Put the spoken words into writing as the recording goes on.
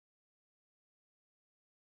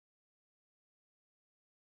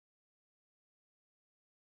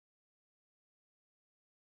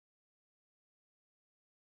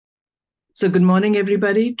So good morning,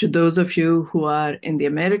 everybody, to those of you who are in the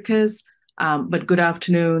Americas, but good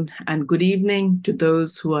afternoon and good evening to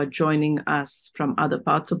those who are joining us from other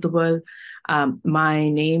parts of the world. My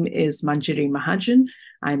name is Manjari Mahajan.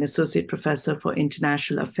 I'm Associate Professor for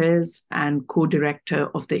International Affairs and Co-Director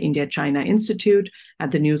of the India-China Institute at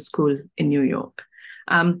the New School in New York.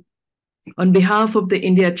 On behalf of the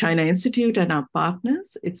India-China Institute and our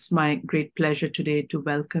partners, it's my great pleasure today to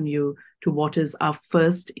welcome you to what is our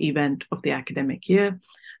first event of the academic year.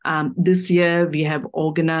 This year, we have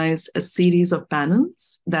organized a series of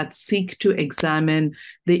panels that seek to examine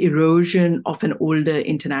the erosion of an older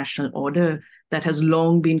international order that has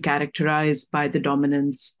long been characterized by the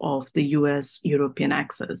dominance of the US-European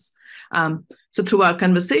axis. So through our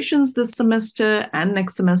conversations this semester and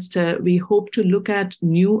next semester, we hope to look at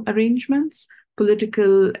new arrangements,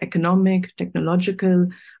 political, economic, technological,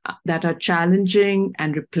 that are challenging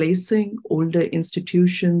and replacing older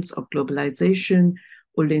institutions of globalization,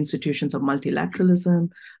 older institutions of multilateralism,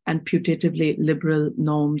 and putatively liberal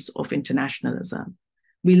norms of internationalism.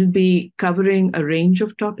 We'll be covering a range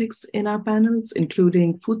of topics in our panels,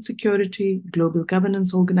 including food security, global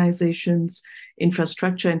governance organizations,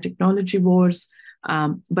 infrastructure and technology wars.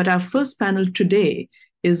 But our first panel today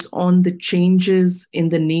is on the changes in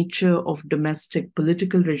the nature of domestic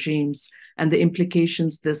political regimes and the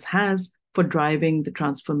implications this has for driving the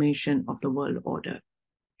transformation of the world order.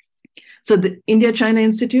 So the India-China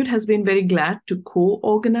Institute has been very glad to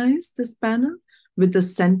co-organize this panel with the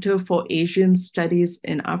Center for Asian Studies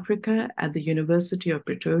in Africa at the University of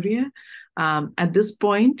Pretoria. At this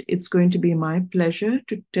point, it's going to be my pleasure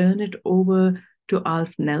to turn it over to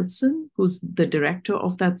Alf Nelson, who's the director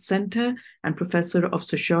of that center and professor of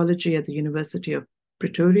sociology at the University of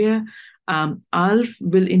Pretoria. Alf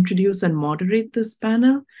will introduce and moderate this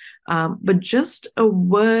panel, but just a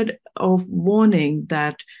word of warning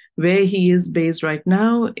that where he is based right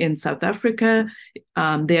now in South Africa,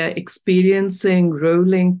 they are experiencing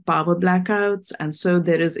rolling power blackouts. And so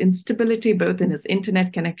there is instability both in his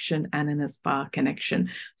internet connection and in his power connection.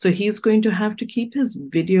 So he's going to have to keep his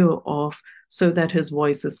video off so that his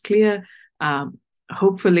voice is clear.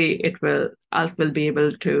 Hopefully Alf will be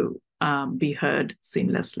able to be heard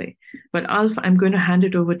seamlessly. But Alf, I'm going to hand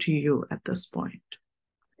it over to you at this point.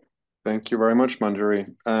 Thank you very much,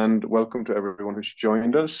 Manjari, and welcome to everyone who's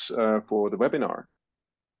joined us for the webinar.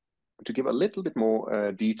 To give a little bit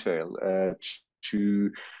more detail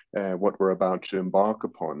to what we're about to embark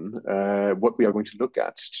upon, what we are going to look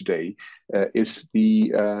at today is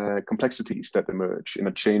the complexities that emerge in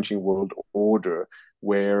a changing world order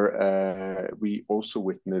where we also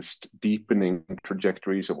witnessed deepening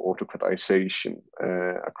trajectories of autocratization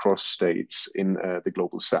across states in the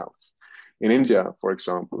global south. In India, for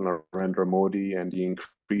example, Narendra Modi and the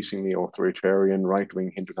increasingly authoritarian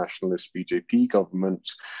right-wing Hindu nationalist BJP government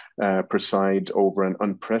preside over an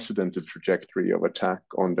unprecedented trajectory of attack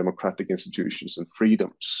on democratic institutions and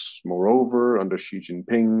freedoms. Moreover, under Xi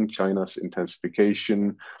Jinping, China's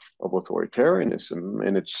intensification of authoritarianism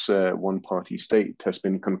in its one-party state has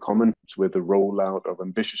been concomitant with the rollout of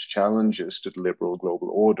ambitious challenges to the liberal global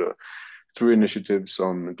order through initiatives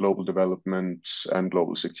on global development and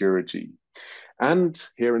global security. And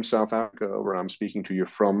here in South Africa, where I'm speaking to you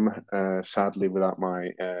from, sadly without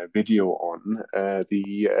my video on,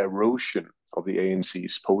 the erosion of the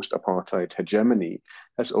ANC's post-apartheid hegemony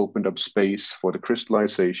has opened up space for the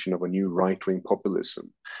crystallization of a new right-wing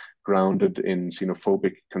populism grounded in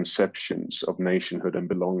xenophobic conceptions of nationhood and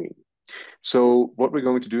belonging. So what we're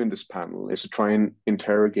going to do in this panel is to try and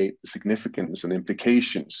interrogate the significance and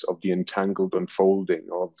implications of the entangled unfolding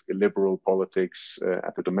of illiberal politics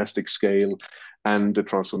at the domestic scale and the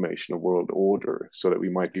transformation of world order so that we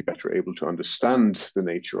might be better able to understand the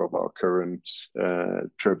nature of our current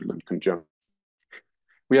turbulent conjuncture.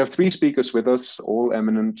 We have three speakers with us, all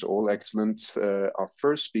eminent, all excellent. Our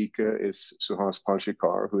first speaker is Suhas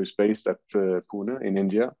Palshikar, who is based at Pune in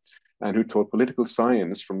India, and who taught political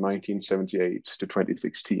science from 1978 to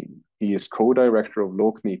 2016. He is co-director of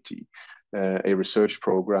Lokniti, a research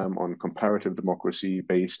program on comparative democracy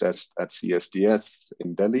based at CSDS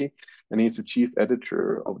in Delhi, and he's the chief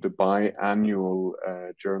editor of the biannual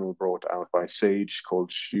journal brought out by SAGE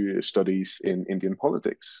called Studies in Indian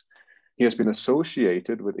Politics. He has been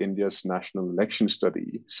associated with India's National Election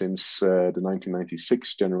Study since the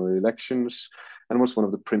 1996 general elections and was one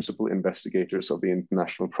of the principal investigators of the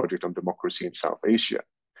International Project on Democracy in South Asia.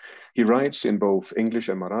 He writes in both English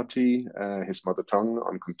and Marathi, his mother tongue,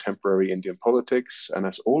 on contemporary Indian politics, and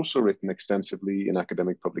has also written extensively in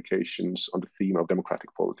academic publications on the theme of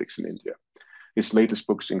democratic politics in India. His latest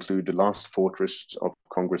books include The Last Fortress of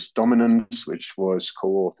Congress Dominance, which was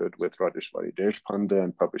co-authored with Rajeshwari Deshpande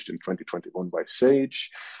and published in 2021 by Sage,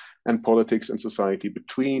 and Politics and Society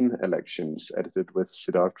Between Elections, edited with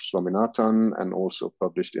Siddharth Swaminathan and also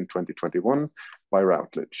published in 2021 by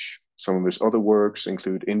Routledge. Some of his other works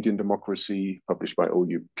include Indian Democracy, published by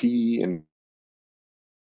OUP, in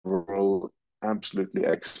several absolutely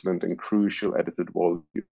excellent and crucial edited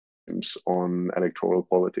volumes on electoral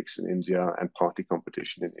politics in India and party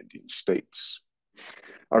competition in Indian states.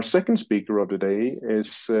 Our second speaker of the day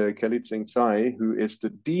is Kelly Tsing Tsai, who is the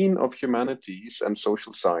Dean of Humanities and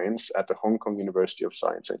Social Science at the Hong Kong University of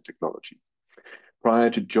Science and Technology. Prior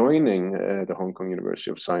to joining the Hong Kong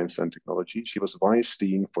University of Science and Technology, she was Vice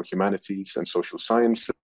Dean for Humanities and Social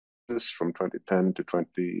Sciences from 2010 to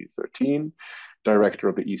 2013, Director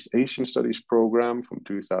of the East Asian Studies Program from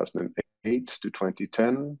 2008 to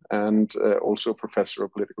 2010, and also Professor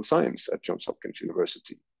of Political Science at Johns Hopkins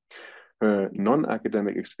University. Her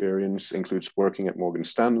non-academic experience includes working at Morgan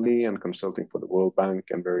Stanley and consulting for the World Bank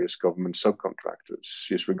and various government subcontractors.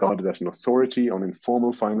 She is regarded as an authority on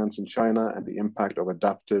informal finance in China and the impact of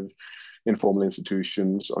adaptive informal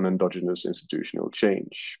institutions on endogenous institutional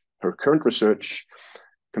change. Her current research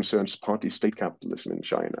concerns party-state capitalism in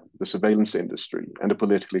China, the surveillance industry, and the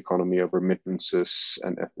political economy of remittances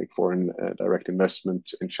and ethnic foreign direct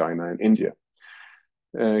investment in China and India.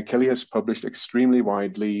 Kelly has published extremely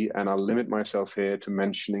widely, and I'll limit myself here to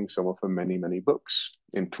mentioning some of her many, many books.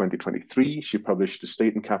 In 2023, she published The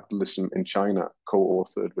State and Capitalism in China,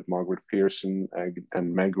 co-authored with Margaret Pearson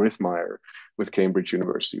and Meg Rithmeyer with Cambridge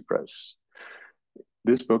University Press.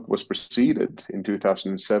 This book was preceded in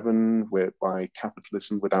 2007 by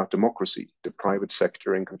Capitalism Without Democracy, The Private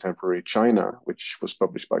Sector in Contemporary China, which was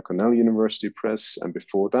published by Cornell University Press, and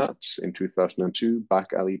before that, in 2002,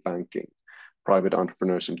 Back Alley Banking, Private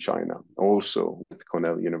Entrepreneurs in China, also with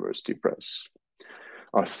Cornell University Press.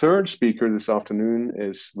 Our third speaker this afternoon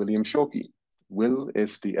is William Shoki. Will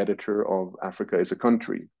is the editor of Africa is a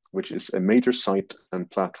Country, which is a major site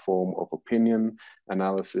and platform of opinion,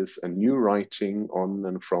 analysis, and new writing on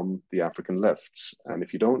and from the African left. And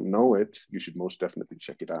if you don't know it, you should most definitely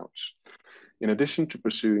check it out. In addition to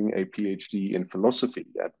pursuing a PhD in philosophy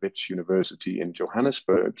at Wits University in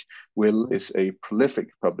Johannesburg, Will is a prolific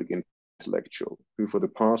public intellectual who for the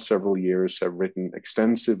past several years have written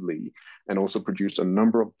extensively and also produced a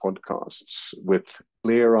number of podcasts with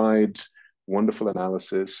clear-eyed, wonderful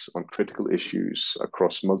analysis on critical issues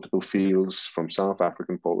across multiple fields from South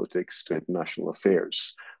African politics to international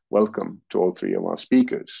affairs. Welcome to all three of our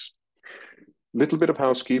speakers. Little bit of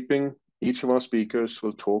housekeeping. Each of our speakers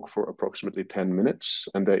will talk for approximately 10 minutes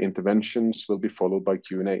and their interventions will be followed by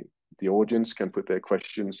Q&A. The audience can put their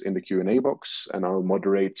questions in the Q&A box and I'll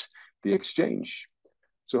moderate the exchange.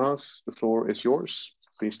 Suhas, the floor is yours.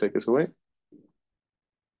 Please take us away.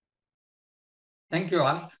 Thank you,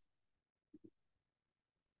 Alf.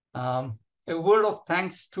 A word of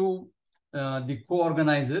thanks to the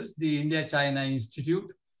co-organizers, the India-China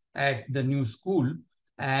Institute at the New School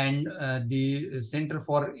and the Center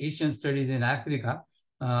for Asian Studies in Africa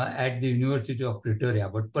at the University of Pretoria,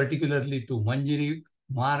 but particularly to Manjiri,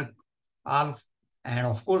 Mark, Alf, and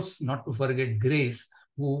of course, not to forget Grace,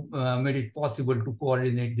 who made it possible to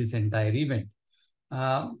coordinate this entire event.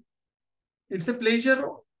 It's a pleasure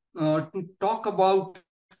to talk about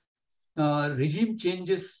regime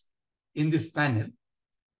changes in this panel.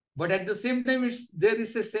 But at the same time, there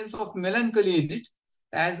is a sense of melancholy in it.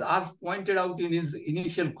 As Alf pointed out in his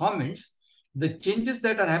initial comments, the changes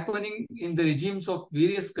that are happening in the regimes of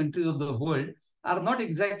various countries of the world are not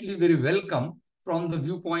exactly very welcome from the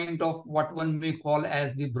viewpoint of what one may call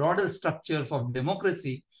as the broader structures of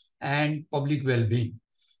democracy and public well-being.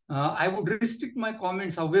 I would restrict my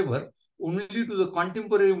comments, however, only to the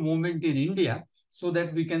contemporary movement in India so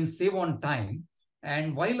that we can save on time.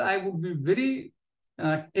 And while I would be very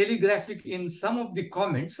telegraphic in some of the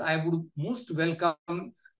comments, I would most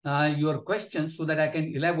welcome your questions so that I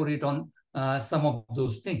can elaborate on some of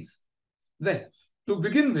those things. Well, to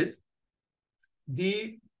begin with,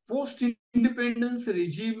 the post-independence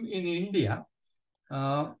regime in India,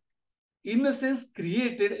 in a sense,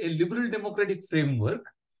 created a liberal democratic framework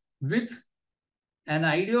with an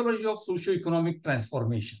ideology of socio-economic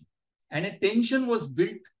transformation. And a tension was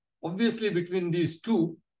built, obviously, between these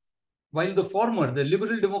two, while the former, the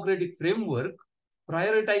liberal democratic framework,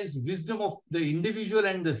 prioritized wisdom of the individual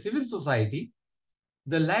and the civil society,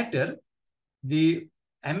 the latter, the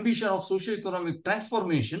ambition of socio-economic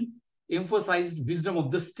transformation, emphasized wisdom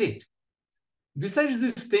of the state. Besides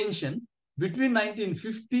this tension, between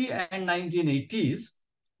 1950 and 1980s,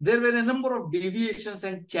 there were a number of deviations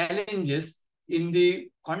and challenges in the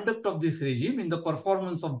conduct of this regime, in the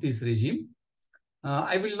performance of this regime.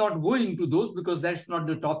 I will not go into those because that's not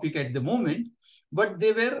the topic at the moment, but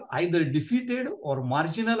they were either defeated or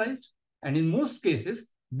marginalized, and in most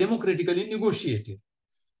cases, democratically negotiated.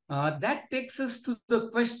 That takes us to the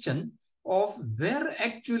question of where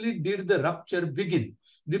actually did the rupture begin?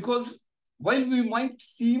 Because while we might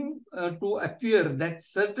seem to appear that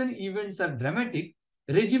certain events are dramatic,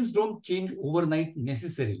 regimes don't change overnight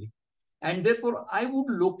necessarily. And therefore, I would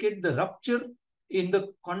locate the rupture in the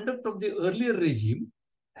conduct of the earlier regime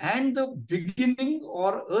and the beginning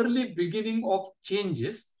or early beginning of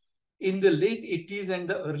changes in the late 80s and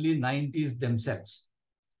the early 90s themselves.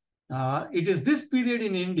 It is this period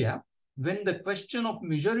in India when the question of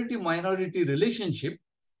majority-minority relationship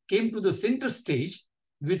came to the center stage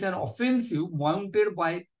with an offensive mounted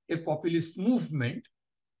by a populist movement.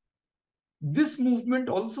 This movement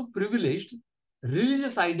also privileged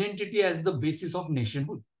religious identity as the basis of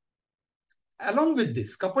nationhood. Along with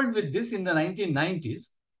this, coupled with this, in the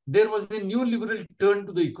 1990s, there was a neoliberal turn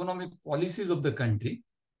to the economic policies of the country,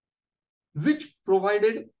 which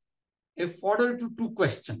provided a fodder to two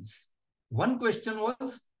questions. One question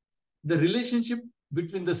was the relationship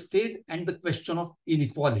between the state and the question of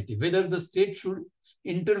inequality, whether the state should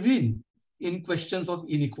intervene in questions of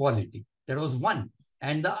inequality. That was one.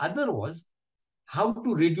 And the other was how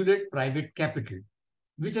to regulate private capital,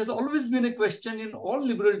 which has always been a question in all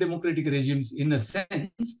liberal democratic regimes in a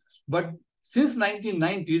sense, but since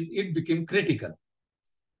 1990s, it became critical.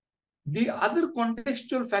 The other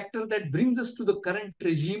contextual factor that brings us to the current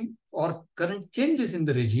regime or current changes in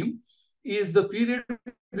the regime is the period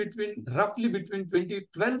roughly between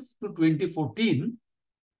 2012 to 2014,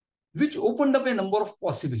 which opened up a number of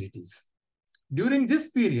possibilities. During this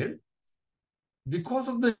period, because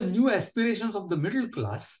of the new aspirations of the middle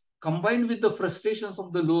class, combined with the frustrations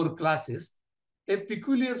of the lower classes, a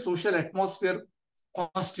peculiar social atmosphere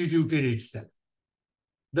constituted itself.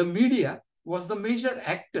 The media was the major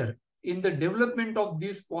actor in the development of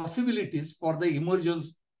these possibilities for the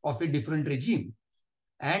emergence of a different regime.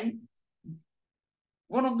 And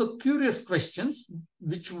one of the curious questions,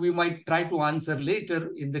 which we might try to answer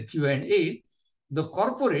later in the Q&A, the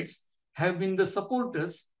corporates have been the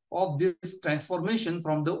supporters of this transformation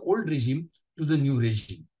from the old regime to the new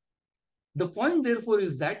regime. The point, therefore,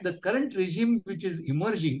 is that the current regime, which is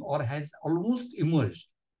emerging or has almost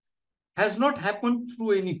emerged, has not happened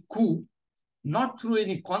through any coup, not through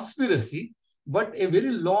any conspiracy, but a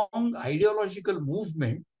very long ideological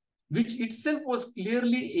movement, which itself was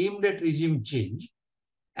clearly aimed at regime change,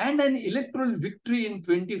 and an electoral victory in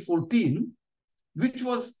 2014, which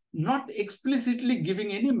was not explicitly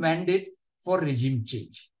giving any mandate for regime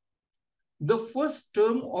change. The first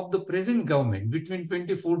term of the present government between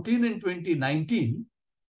 2014 and 2019,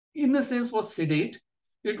 in a sense, was sedate.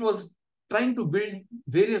 It was trying to build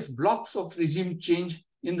various blocks of regime change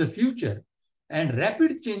in the future, and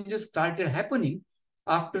rapid changes started happening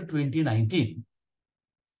after 2019.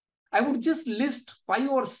 I would just list 5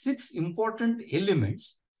 or 6 important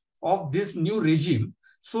elements of this new regime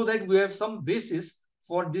so that we have some basis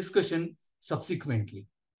for discussion subsequently.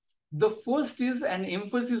 The first is an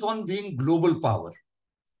emphasis on being global power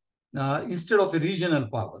instead of a regional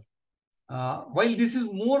power. While this is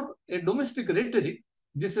more a domestic rhetoric,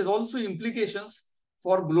 this has also implications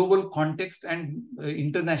for global context and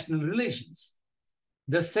international relations.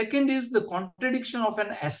 The second is the contradiction of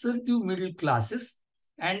an assertive middle classes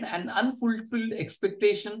and an unfulfilled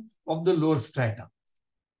expectation of the lower strata.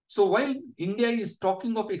 So while India is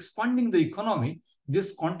talking of expanding the economy,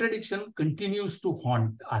 this contradiction continues to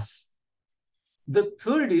haunt us. The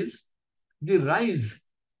third is the rise,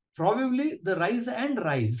 probably the rise and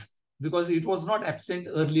rise, because it was not absent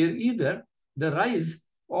earlier either, the rise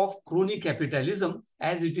of crony capitalism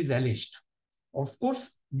as it is alleged. Of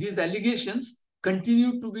course, these allegations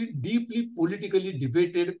continue to be deeply politically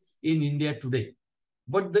debated in India today.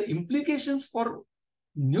 But the implications for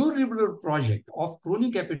neoliberal project of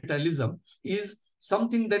crony capitalism is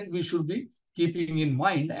something that we should be keeping in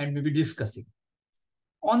mind and maybe discussing.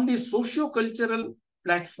 On the socio-cultural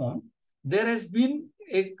platform, there has been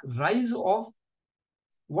a rise of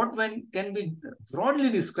what one can be broadly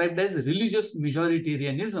described as religious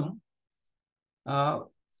majoritarianism. I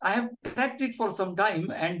have tracked it for some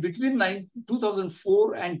time, and between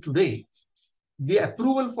 2004 and today, the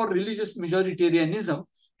approval for religious majoritarianism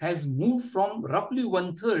has moved from roughly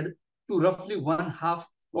 1/3 to roughly 1/2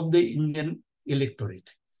 of the Indian electorate.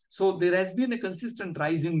 So there has been a consistent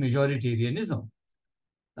rise in majoritarianism.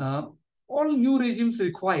 All new regimes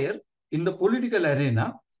require, in the political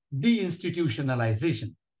arena,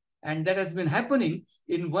 deinstitutionalization. And that has been happening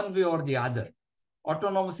in one way or the other.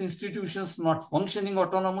 autonomous institutions not functioning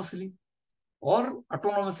autonomously, or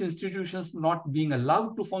autonomous institutions not being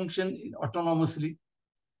allowed to function autonomously,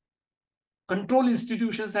 control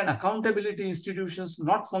institutions and accountability institutions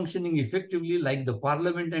not functioning effectively like the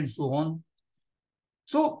parliament and so on.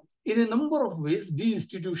 So in a number of ways,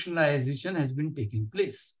 deinstitutionalization has been taking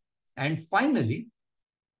place. And finally,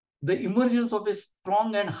 the emergence of a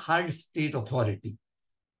strong and hard state authority,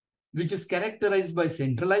 which is characterized by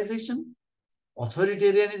centralization,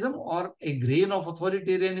 authoritarianism, or a grain of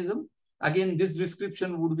authoritarianism. Again, this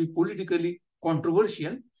description would be politically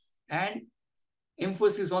controversial, and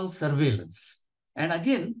emphasis on surveillance. And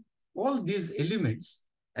again, all these elements,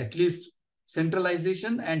 at least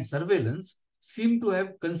centralization and surveillance, seem to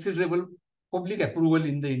have considerable public approval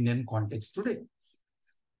in the Indian context today.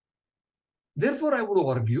 Therefore, I would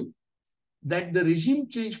argue that the regime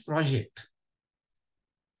change project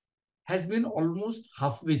has been almost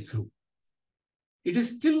halfway through. It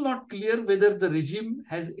is still not clear whether the regime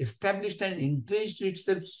has established and entrenched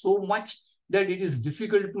itself so much that it is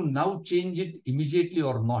difficult to now change it immediately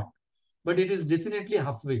or not, but it is definitely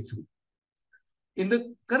halfway through. In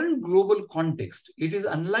the current global context, it is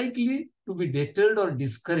unlikely to be deterred or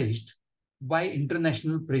discouraged by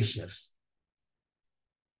international pressures.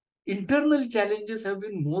 Internal challenges have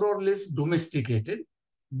been more or less domesticated.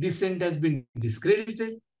 Dissent has been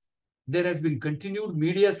discredited. There has been continued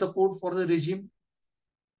media support for the regime.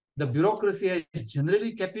 The bureaucracy has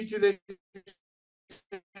generally capitulated.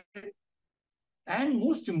 And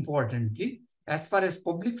most importantly, as far as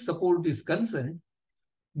public support is concerned,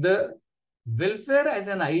 the welfare as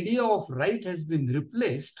an idea of right has been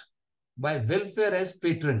replaced by welfare as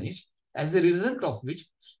patronage, as a result of which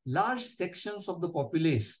large sections of the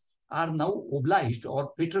populace are now obliged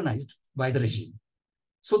or patronized by the regime.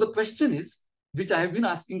 So the question is, which I have been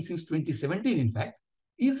asking since 2017, in fact,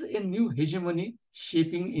 is a new hegemony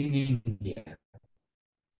shaping in India?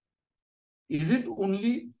 Is it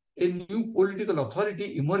only a new political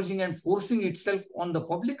authority emerging and forcing itself on the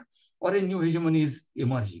public, or a new hegemony is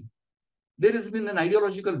emerging? There has been an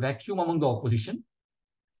ideological vacuum among the opposition.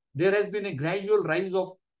 There has been a gradual rise of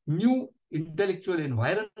new intellectual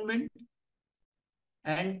environment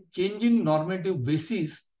and changing normative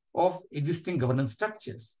bases of existing governance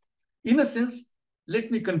structures. In a sense, let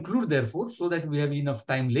me conclude, therefore, so that we have enough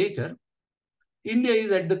time later. India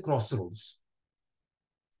is at the crossroads.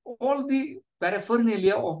 All the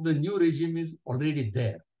paraphernalia of the new regime is already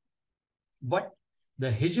there. But the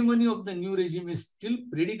hegemony of the new regime is still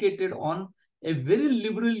predicated on a very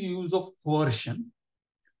liberal use of coercion.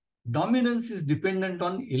 Dominance is dependent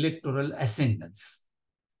on electoral ascendance.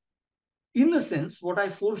 In a sense, what I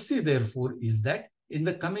foresee, therefore, is that in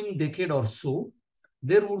the coming decade or so,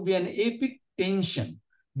 there would be an epic tension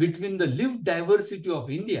between the lived diversity of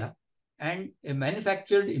India and a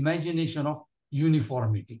manufactured imagination of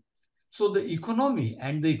uniformity. So the economy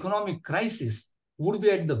and the economic crisis would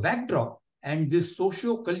be at the backdrop, and this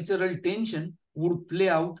socio-cultural tension would play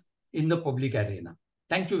out in the public arena.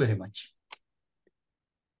 Thank you very much.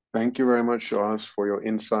 Thank you very much, Oz, for your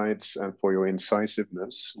insights and for your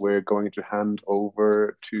incisiveness. We're going to hand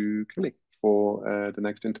over to Kelly for the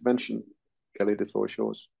next intervention. Kelly, the floor is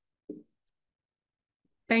yours.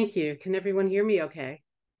 Thank you. Can everyone hear me okay?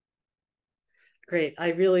 Great.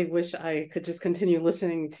 I really wish I could just continue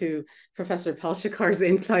listening to Professor Palshikar's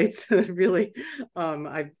insights. Really,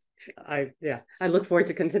 I look forward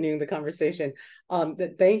to continuing the conversation. I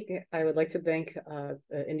would like to thank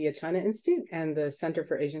the India-China Institute and the Center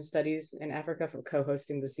for Asian Studies in Africa for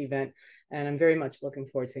co-hosting this event. And I'm very much looking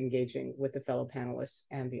forward to engaging with the fellow panelists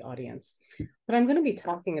and the audience. What I'm going to be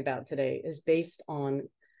talking about today is based on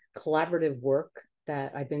collaborative work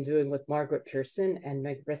that I've been doing with Margaret Pearson and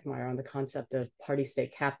Meg Rithmeyer on the concept of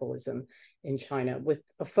party-state capitalism in China, with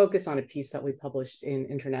a focus on a piece that we published in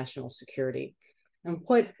International Security. And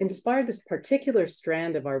what inspired this particular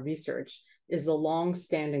strand of our research is the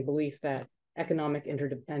long-standing belief that economic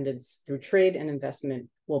interdependence through trade and investment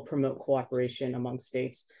will promote cooperation among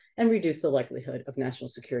states and reduce the likelihood of national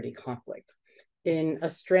security conflict. In a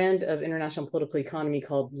strand of international political economy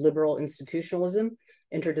called liberal institutionalism,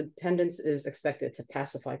 interdependence is expected to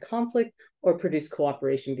pacify conflict or produce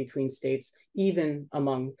cooperation between states, even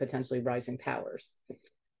among potentially rising powers.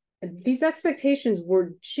 These expectations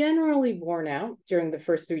were generally borne out during the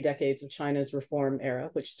first 3 decades of China's reform era,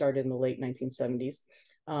 which started in the late 1970s.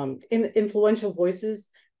 Influential voices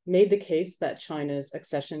made the case that China's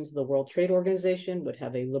accession to the World Trade Organization would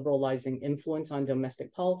have a liberalizing influence on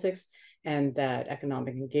domestic politics, and that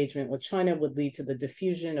economic engagement with China would lead to the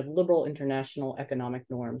diffusion of liberal international economic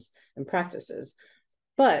norms and practices.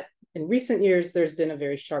 But in recent years, there's been a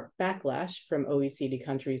very sharp backlash from OECD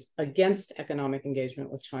countries against economic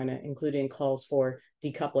engagement with China, including calls for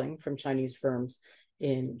decoupling from Chinese firms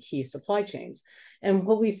in key supply chains. And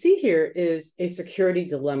what we see here is a security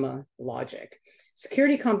dilemma logic.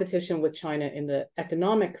 Security competition with China in the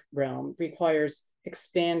economic realm requires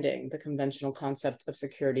expanding the conventional concept of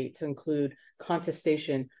security to include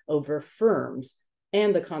contestation over firms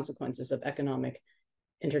and the consequences of economic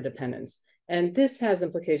interdependence. And this has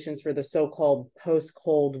implications for the so-called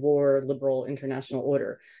post-Cold War liberal international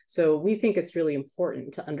order. So we think it's really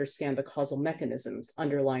important to understand the causal mechanisms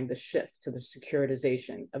underlying the shift to the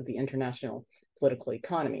securitization of the international political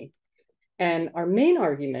economy. And our main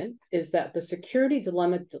argument is that the security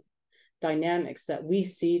dilemma dynamics that we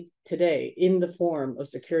see today in the form of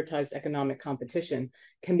securitized economic competition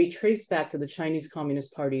can be traced back to the Chinese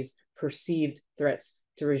Communist Party's perceived threats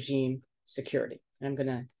to regime security. And I'm going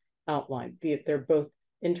to outline. They're both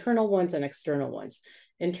internal ones and external ones.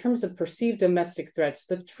 In terms of perceived domestic threats,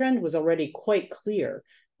 the trend was already quite clear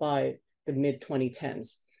by the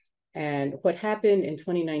mid-2010s. And what happened in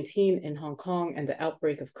 2019 in Hong Kong and the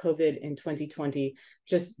outbreak of COVID in 2020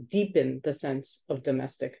 just deepened the sense of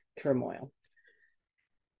domestic turmoil.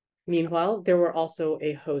 Meanwhile, there were also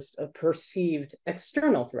a host of perceived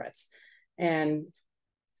external threats. And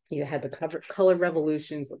you had the color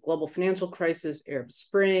revolutions, the global financial crisis, Arab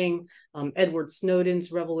Spring, Edward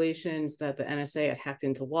Snowden's revelations that the NSA had hacked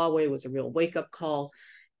into Huawei was a real wake-up call.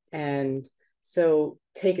 And so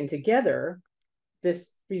taken together,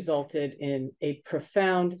 this resulted in a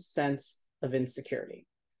profound sense of insecurity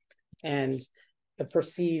and a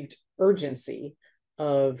perceived urgency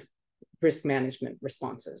of risk management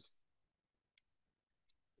responses.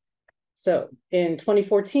 So in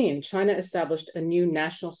 2014, China established a new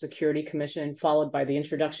National Security Commission, followed by the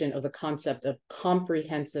introduction of the concept of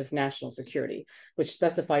comprehensive national security, which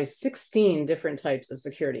specifies 16 different types of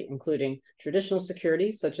security, including traditional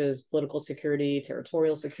security, such as political security,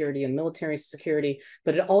 territorial security, and military security,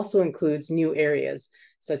 but it also includes new areas,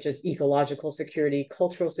 such as ecological security,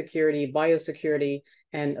 cultural security, biosecurity,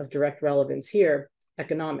 and of direct relevance here,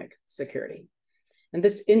 economic security. And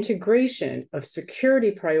this integration of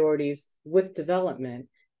security priorities with development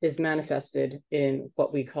is manifested in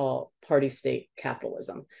what we call party-state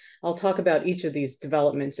capitalism. I'll talk about each of these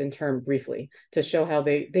developments in turn briefly to show how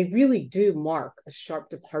they really do mark a sharp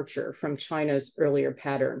departure from China's earlier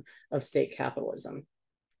pattern of state capitalism.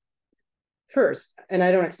 First, and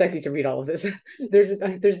I don't expect you to read all of this,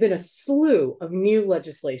 there's been a slew of new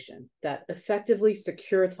legislation that effectively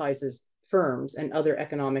securitizes firms and other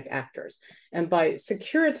economic actors. And by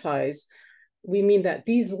securitize, we mean that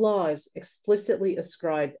these laws explicitly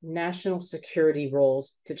ascribe national security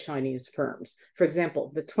roles to Chinese firms. For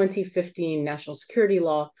example, the 2015 National Security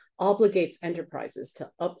Law obligates enterprises to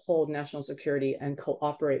uphold national security and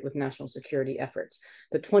cooperate with national security efforts.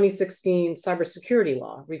 The 2016 Cybersecurity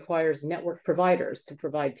Law requires network providers to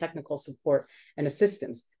provide technical support and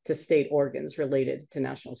assistance to state organs related to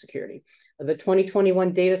national security. The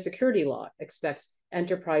 2021 Data Security Law expects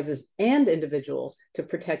enterprises and individuals to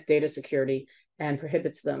protect data security and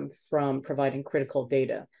prohibits them from providing critical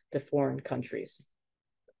data to foreign countries.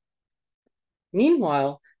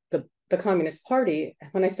 Meanwhile, the Communist Party,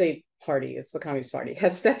 when I say party, it's the Communist Party,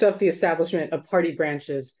 has stepped up the establishment of party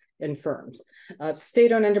branches in firms.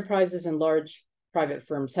 State-owned enterprises and large private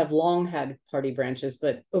firms have long had party branches,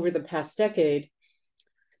 but over the past decade,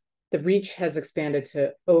 the reach has expanded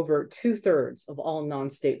to over 2/3 of all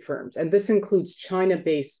non-state firms, and this includes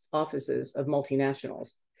China-based offices of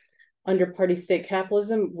multinationals. Under party-state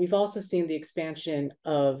capitalism, we've also seen the expansion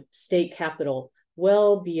of state capital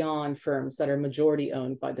well beyond firms that are majority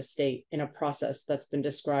owned by the state in a process that's been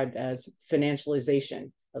described as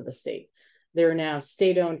financialization of the state. There are now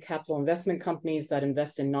state-owned capital investment companies that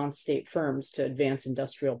invest in non-state firms to advance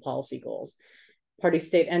industrial policy goals.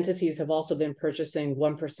 Party-state entities have also been purchasing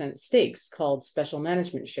 1% stakes called special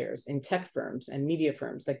management shares in tech firms and media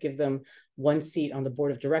firms that give them one seat on the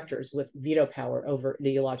board of directors with veto power over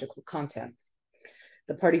ideological content.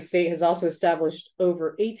 The party-state has also established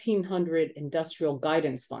over 1,800 industrial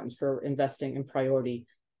guidance funds for investing in priority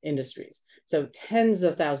industries. So tens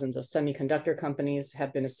of thousands of semiconductor companies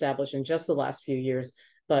have been established in just the last few years,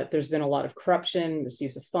 but there's been a lot of corruption,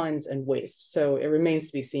 misuse of funds, and waste. So it remains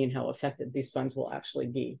to be seen how effective these funds will actually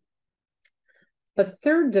be. A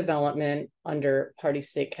third development under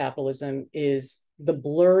party-state capitalism is the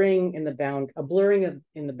blurring in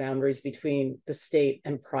the boundaries between the state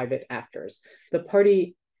and private actors. The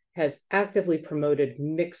party has actively promoted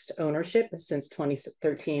mixed ownership since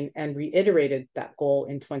 2013 and reiterated that goal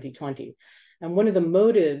in 2020. And one of the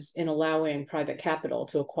motives in allowing private capital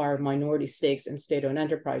to acquire minority stakes in state-owned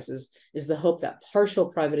enterprises is the hope that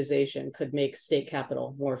partial privatization could make state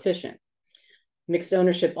capital more efficient. Mixed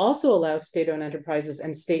ownership also allows state-owned enterprises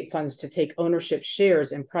and state funds to take ownership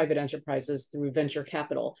shares in private enterprises through venture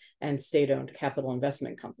capital and state-owned capital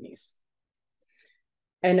investment companies.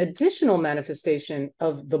 An additional manifestation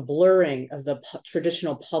of the blurring of the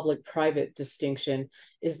traditional public-private distinction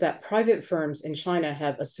is that private firms in China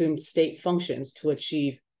have assumed state functions to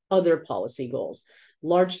achieve other policy goals.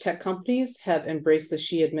 Large tech companies have embraced the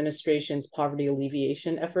Xi administration's poverty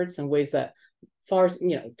alleviation efforts in ways that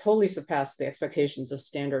totally surpass the expectations of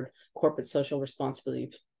standard corporate social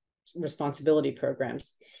responsibility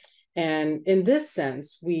programs. And in this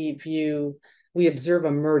sense, we observe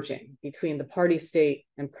a merging between the party state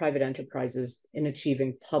and private enterprises in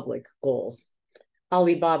achieving public goals.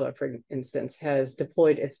 Alibaba, for instance, has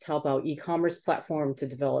deployed its Taobao e-commerce platform to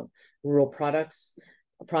develop rural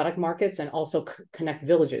product markets and also connect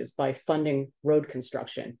villages by funding road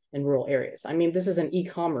construction in rural areas. I mean, this is an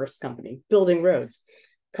e-commerce company building roads.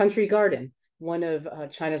 Country Garden, one of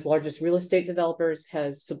China's largest real estate developers,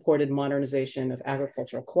 has supported modernization of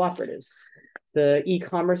agricultural cooperatives. The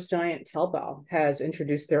e-commerce giant Taobao has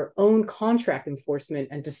introduced their own contract enforcement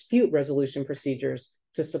and dispute resolution procedures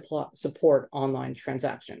to support online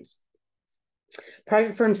transactions.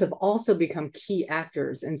 Private firms have also become key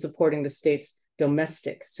actors in supporting the state's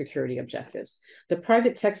domestic security objectives. The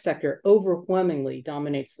private tech sector overwhelmingly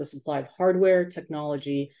dominates the supply of hardware,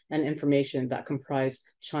 technology, and information that comprise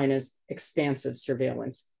China's expansive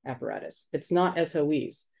surveillance apparatus. It's not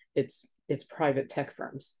SOEs, it's private tech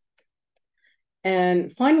firms.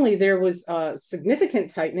 And finally, there was a significant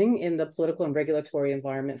tightening in the political and regulatory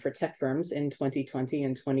environment for tech firms in 2020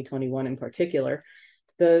 and 2021 in particular.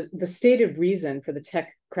 The stated reason for the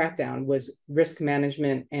tech crackdown was risk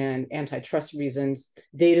management and antitrust reasons,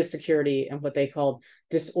 data security, and what they called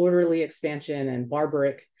disorderly expansion and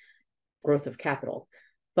barbaric growth of capital.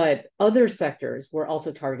 But other sectors were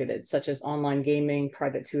also targeted, such as online gaming,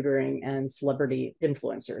 private tutoring, and celebrity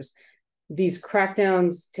influencers. These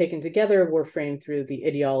crackdowns taken together were framed through the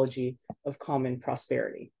ideology of common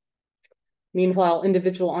prosperity. Meanwhile,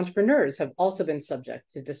 individual entrepreneurs have also been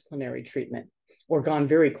subject to disciplinary treatment or gone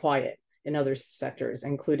very quiet in other sectors,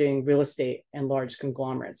 including real estate and large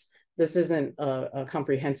conglomerates. This isn't a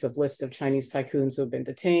comprehensive list of Chinese tycoons who have been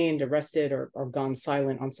detained, arrested, or gone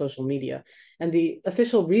silent on social media. And the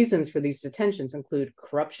official reasons for these detentions include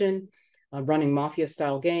corruption, running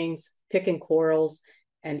mafia-style gangs, picking quarrels,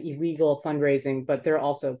 and illegal fundraising, but there are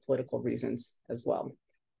also political reasons as well.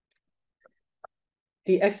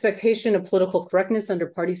 The expectation of political correctness under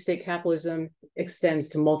party-state capitalism extends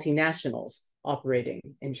to multinationals operating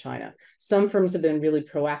in China. Some firms have been really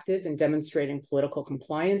proactive in demonstrating political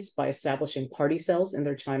compliance by establishing party cells in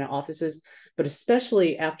their China offices, but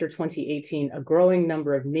especially after 2018, a growing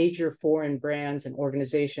number of major foreign brands and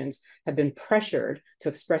organizations have been pressured to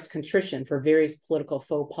express contrition for various political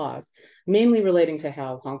faux pas, mainly relating to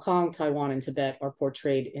how Hong Kong, Taiwan, and Tibet are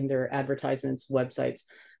portrayed in their advertisements, websites,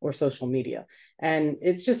 or social media. And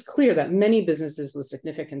it's just clear that many businesses with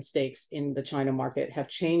significant stakes in the China market have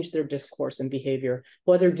changed their discourse and behavior,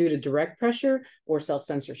 whether due to direct pressure or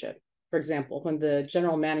self-censorship. For example, when the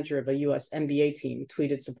general manager of a US NBA team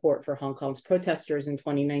tweeted support for Hong Kong's protesters in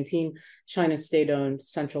 2019, China's state-owned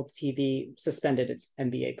Central TV suspended its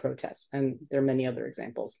NBA protests. And there are many other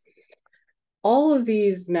examples. All of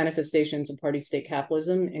these manifestations of party-state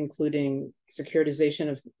capitalism, including securitization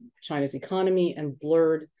of China's economy and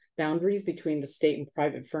blurred boundaries between the state and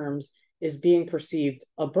private firms, is being perceived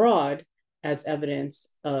abroad as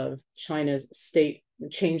evidence of China's state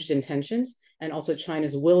changed intentions and also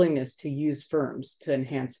China's willingness to use firms to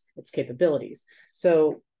enhance its capabilities.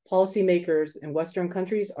 So policymakers in Western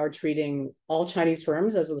countries are treating all Chinese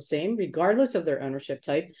firms as the same, regardless of their ownership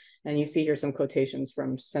type. And you see here some quotations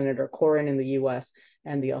from Senator Corrin in the US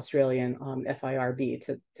and the Australian FIRB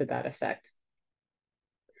to that effect.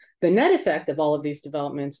 The net effect of all of these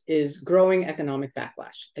developments is growing economic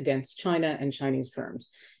backlash against China and Chinese firms.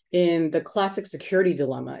 In the classic security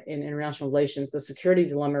dilemma in international relations, the security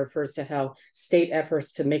dilemma refers to how state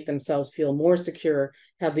efforts to make themselves feel more secure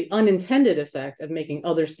have the unintended effect of making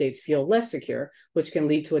other states feel less secure, which can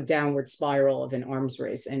lead to a downward spiral of an arms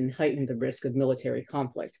race and heighten the risk of military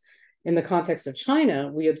conflict. In the context of China,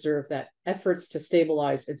 we observe that efforts to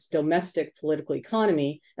stabilize its domestic political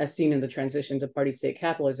economy, as seen in the transition to party-state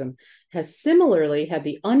capitalism, has similarly had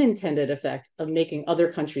the unintended effect of making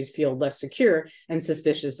other countries feel less secure and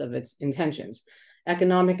suspicious of its intentions.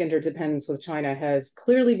 economic interdependence with China has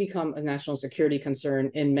clearly become a national security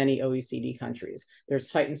concern in many OECD countries.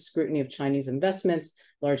 There's heightened scrutiny of Chinese investments.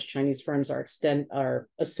 Large Chinese firms are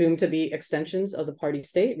assumed to be extensions of the party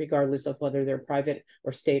state, regardless of whether they're private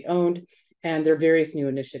or state-owned, and there are various new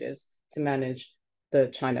initiatives to manage the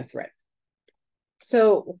China threat.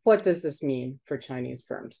 So what does this mean for Chinese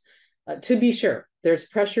firms? To be sure, there's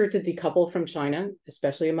pressure to decouple from China,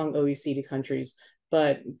 especially among OECD countries.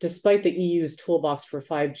 But despite the EU's toolbox for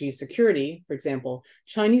 5G security, for example,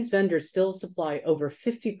 Chinese vendors still supply over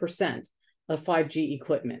 50% of 5G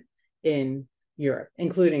equipment in Europe,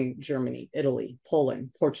 including Germany, Italy,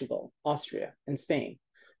 Poland, Portugal, Austria, and Spain.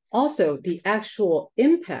 Also, the actual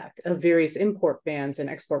impact of various import bans and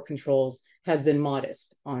export controls has been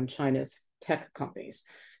modest on China's tech companies.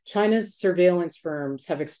 China's surveillance firms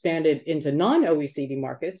have expanded into non-OECD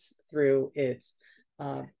markets through its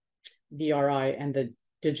BRI and the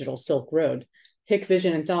Digital Silk Road.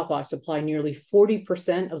 Hikvision and Dahua supply nearly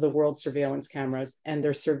 40% of the world's surveillance cameras, and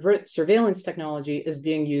their surveillance technology is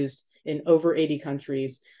being used in over 80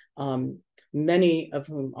 countries, many of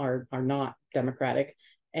whom are not democratic.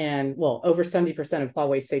 And well, over 70% of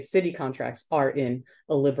Huawei's safe city contracts are in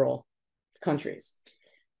illiberal countries.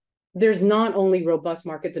 There's not only robust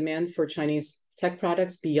market demand for Chinese tech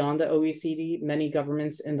products beyond the OECD, many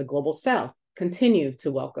governments in the global south continue to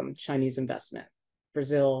welcome Chinese investment.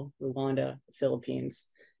 Brazil, Rwanda, Philippines,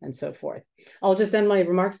 and so forth. I'll just end my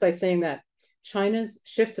remarks by saying that China's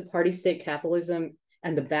shift to party state capitalism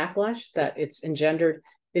and the backlash that it's engendered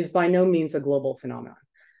is by no means a global phenomenon.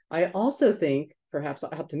 I also think, perhaps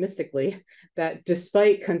optimistically, that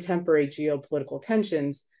despite contemporary geopolitical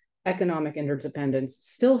tensions, economic interdependence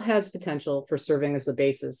still has potential for serving as the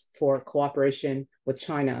basis for cooperation with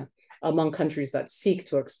China among countries that seek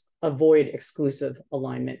to avoid exclusive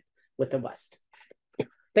alignment with the West.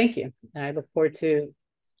 Thank you. And I look forward to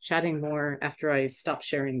chatting more after I stop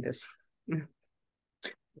sharing this.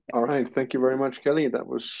 All right. Thank you very much, Kelly. That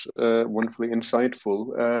was wonderfully insightful.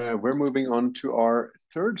 We're moving on to our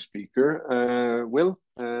third speaker. Will,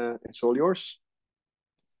 it's all yours.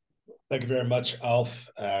 Thank you very much, Alf,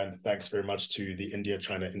 and thanks very much to the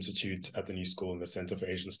India-China Institute at the New School and the Center for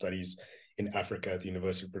Asian Studies in Africa at the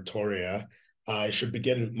University of Pretoria. I should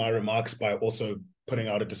begin my remarks by also putting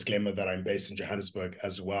out a disclaimer that I'm based in Johannesburg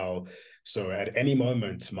as well. So at any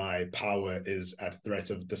moment, my power is at threat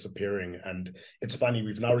of disappearing. And it's funny,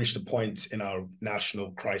 we've now reached a point in our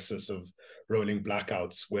national crisis of rolling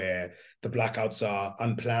blackouts where the blackouts are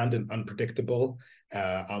unplanned and unpredictable.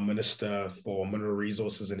 Our Minister for Mineral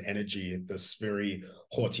Resources and Energy, this very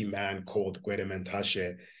haughty man called Gwede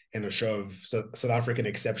Mantashe, in a show of South African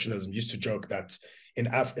exceptionalism, used to joke that in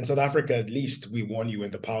South Africa, at least, we warn you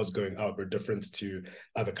when the power's going out. We're different to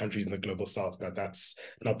other countries in the global south, but that's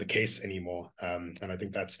not the case anymore. And I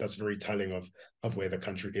think that's very telling of where the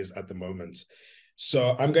country is at the moment.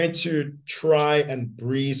 So I'm going to try and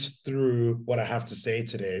breeze through what I have to say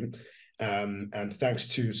today. And thanks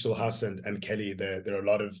to Sulhas and Kelly, there are a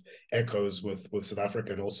lot of echoes with South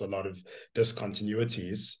Africa and also a lot of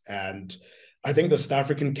discontinuities. And I think the South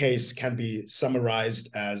African case can be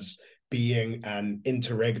summarized as being an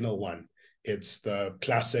interregnal one. It's the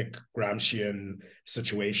classic Gramscian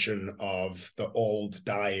situation of the old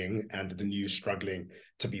dying and the new struggling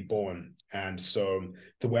to be born. And so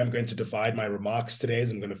the way I'm going to divide my remarks today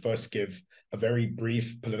is I'm going to first give a very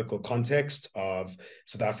brief political context of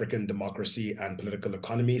South African democracy and political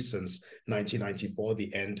economy since 1994,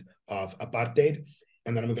 the end of apartheid.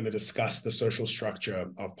 And then I'm going to discuss the social structure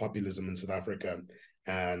of populism in South Africa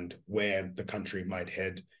and where the country might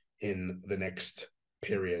head in the next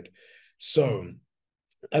period. So,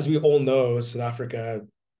 as we all know, South Africa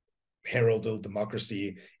heralded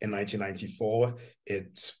democracy in 1994.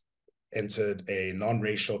 It entered a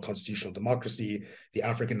non-racial constitutional democracy. The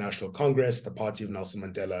African National Congress, the party of Nelson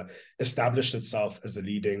Mandela, established itself as the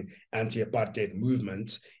leading anti-apartheid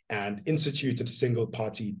movement and instituted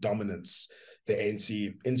single-party dominance. The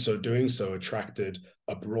ANC, in so doing so, attracted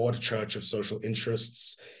a broad church of social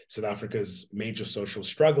interests. South Africa's major social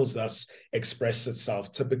struggles thus expressed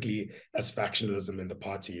itself typically as factionalism in the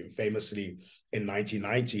party. Famously, in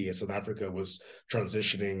 1990, as South Africa was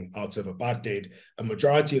transitioning out of apartheid, a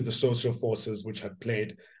majority of the social forces which had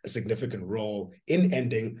played a significant role in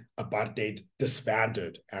ending apartheid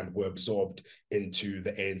disbanded and were absorbed into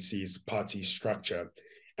the ANC's party structure.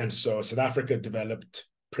 And so South Africa developed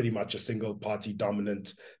pretty much a single party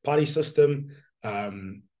dominant party system.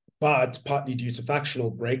 But partly due to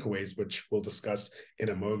factional breakaways, which we'll discuss in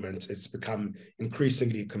a moment, it's become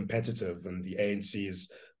increasingly competitive, and the ANC is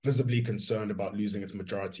visibly concerned about losing its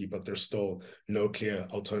majority, but there's still no clear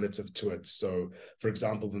alternative to it. So, for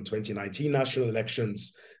example, in 2019 national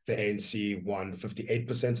elections, the ANC won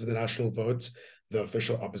 58% of the national vote. The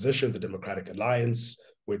official opposition, the Democratic Alliance,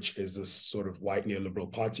 which is a sort of white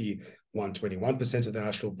neoliberal party, won 21% of the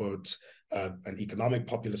national vote. An economic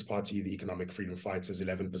populist party, the Economic Freedom Fighters,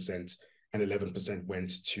 11%, and 11%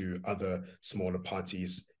 went to other smaller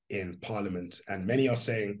parties in parliament. And many are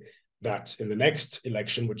saying that in the next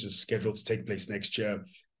election, which is scheduled to take place next year,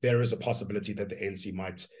 there is a possibility that the ANC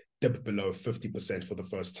might dip below 50% for the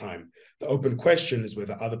first time. The open question is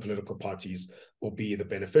whether other political parties will be the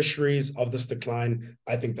beneficiaries of this decline.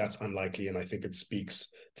 I think that's unlikely, and I think it speaks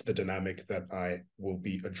to the dynamic that I will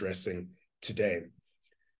be addressing today.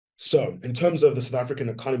 So in terms of the South African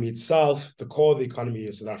economy itself, the core of the economy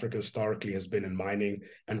of South Africa historically has been in mining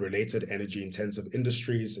and related energy-intensive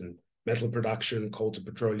industries and metal production, coal to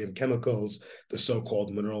petroleum chemicals, the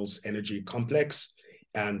so-called minerals energy complex.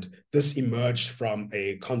 And this emerged from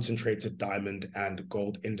a concentrated diamond and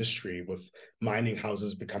gold industry, with mining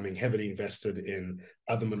houses becoming heavily invested in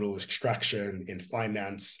other mineral extraction, in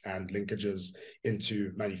finance, and linkages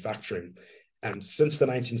into manufacturing. And since the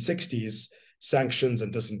 1960s, sanctions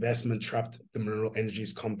and disinvestment trapped the mineral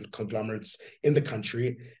energies conglomerates in the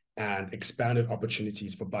country and expanded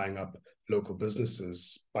opportunities for buying up local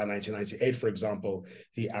businesses. By 1998, for example,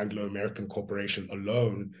 the Anglo-American Corporation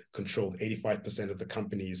alone controlled 85% of the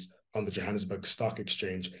companies on the Johannesburg Stock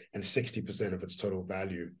Exchange and 60% of its total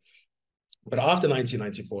value. But after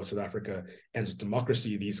 1994, South Africa entered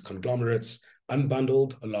democracy. These conglomerates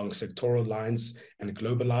unbundled along sectoral lines and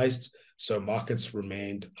globalized, so markets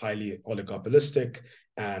remained highly oligopolistic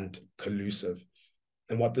and collusive.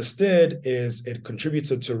 And what this did is it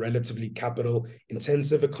contributed to a relatively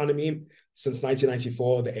capital-intensive economy. Since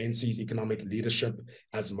 1994, the ANC's economic leadership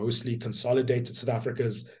has mostly consolidated South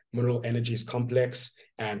Africa's mineral energies complex,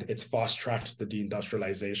 and it's fast-tracked the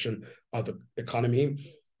deindustrialization of the economy.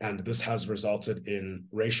 And this has resulted in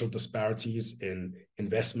racial disparities in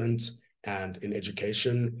investment and in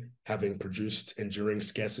education, having produced enduring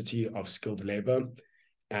scarcity of skilled labor.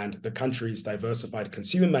 And the country's diversified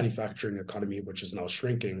consumer manufacturing economy, which is now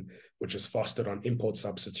shrinking, which is fostered on import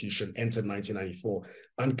substitution, entered 1994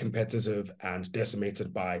 uncompetitive and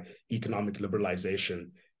decimated by economic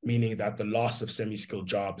liberalization, meaning that the loss of semi-skilled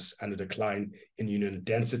jobs and a decline in union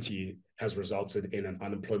density has resulted in an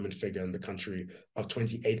unemployment figure in the country of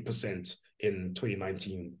 28% in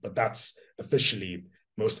 2019. But that's officially,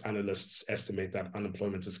 most analysts estimate that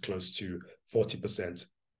unemployment is close to 40%.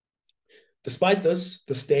 Despite this,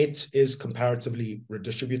 the state is comparatively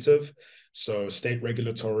redistributive. So state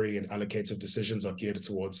regulatory and allocative decisions are geared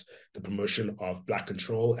towards the promotion of Black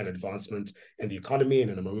control and advancement in the economy. And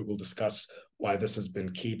in a moment, we'll discuss why this has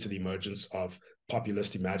been key to the emergence of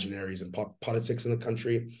populist imaginaries and politics in the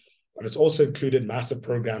country. But it's also included massive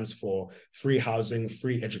programs for free housing,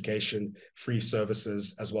 free education, free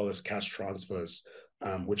services, as well as cash transfers,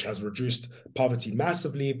 which has reduced poverty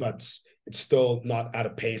massively, but it's still not at a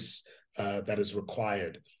pace that is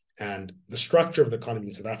required. And the structure of the economy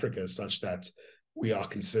in South Africa is such that we are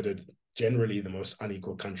considered generally the most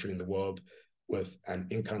unequal country in the world, with an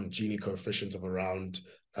income Gini coefficient of around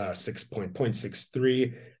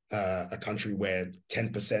 6.63, a country where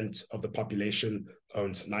 10% of the population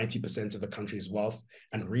owns 90% of the country's wealth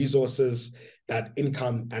and resources. That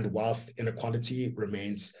income and wealth inequality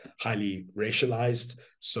remains highly racialized.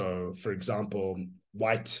 So, for example,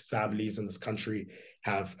 white families in this country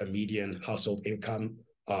have a median household income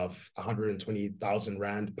of 120,000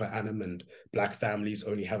 Rand per annum, and Black families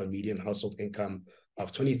only have a median household income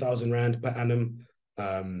of 20,000 Rand per annum.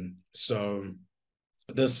 So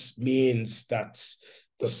this means that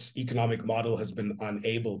this economic model has been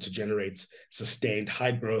unable to generate sustained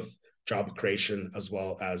high growth, job creation, as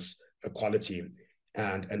well as equality.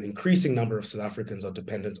 And an increasing number of South Africans are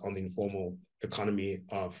dependent on the informal economy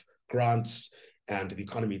of grants, and the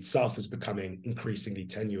economy itself is becoming increasingly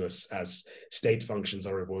tenuous as state functions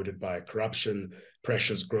are eroded by corruption,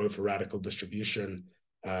 pressures grow for radical distribution.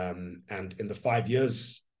 And in the 5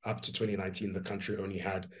 years up to 2019, the country only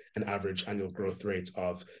had an average annual growth rate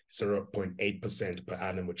of 0.8% per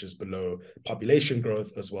annum, which is below population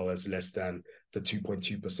growth, as well as less than the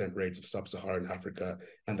 2.2% rate of sub-Saharan Africa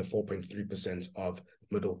and the 4.3% of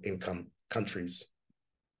middle-income countries.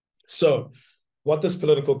 So what this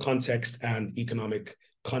political context and economic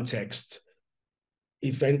context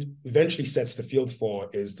eventually sets the field for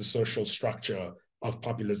is the social structure of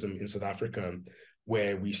populism in South Africa,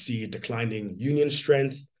 where we see declining union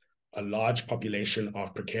strength, a large population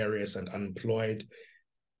of precarious and unemployed,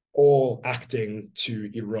 all acting to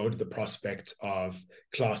erode the prospect of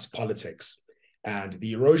class politics. And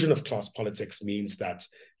the erosion of class politics means that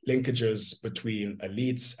linkages between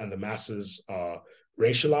elites and the masses are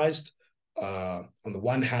racialized. On the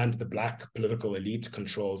one hand, the Black political elite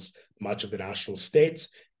controls much of the national state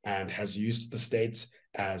and has used the state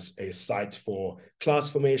as a site for class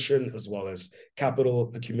formation as well as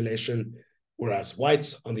capital accumulation, whereas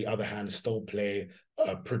whites, on the other hand, still play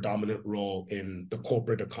a predominant role in the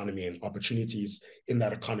corporate economy, and opportunities in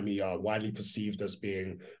that economy are widely perceived as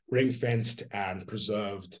being ring-fenced and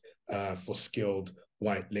preserved for skilled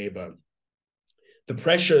white labor. The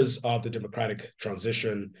pressures of the democratic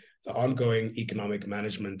transition, the ongoing economic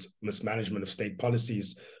mismanagement of state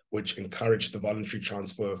policies, which encourage the voluntary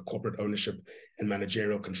transfer of corporate ownership and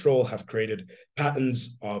managerial control, have created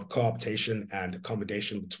patterns of co-optation and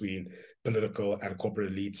accommodation between political and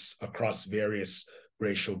corporate elites across various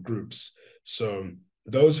racial groups. So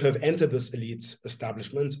those who have entered this elite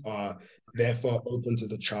establishment are therefore open to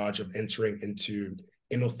the charge of entering into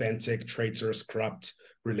inauthentic, traitorous, corrupt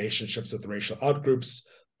relationships with racial outgroups,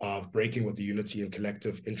 of breaking with the unity and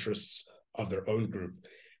collective interests of their own group.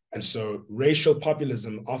 And so racial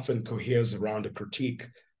populism often coheres around a critique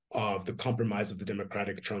of the compromise of the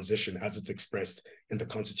democratic transition as it's expressed in the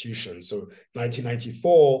Constitution. So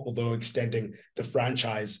 1994, although extending the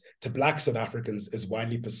franchise to Black South Africans, is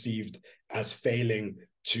widely perceived as failing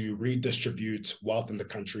to redistribute wealth in the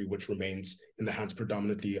country, which remains in the hands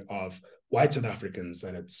predominantly of white South Africans.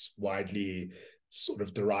 And it's widely sort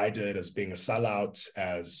of derided as being a sellout,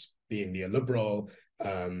 as being neoliberal,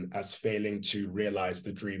 as failing to realize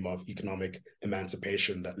the dream of economic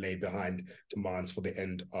emancipation that lay behind demands for the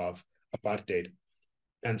end of apartheid.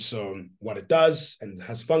 And so what it does and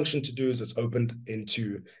has functioned to do is it's opened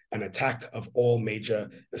into an attack of all major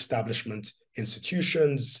establishment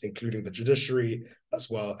institutions, including the judiciary, as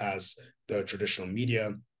well as the traditional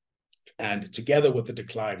media. And together with the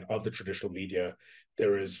decline of the traditional media,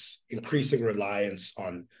 there is increasing reliance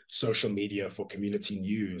on social media for community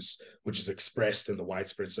news, which is expressed in the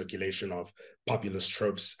widespread circulation of populist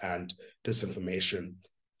tropes and disinformation.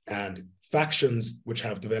 And factions which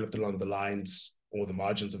have developed along the lines or the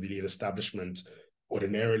margins of the elite establishment,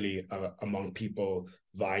 ordinarily among people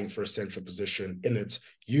vying for a central position in it,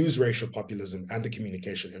 use racial populism and the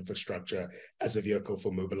communication infrastructure as a vehicle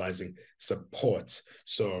for mobilizing support.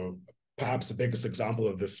 So perhaps the biggest example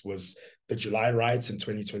of this was the July riots in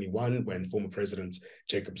 2021, when former President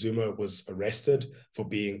Jacob Zuma was arrested for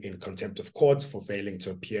being in contempt of court for failing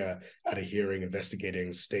to appear at a hearing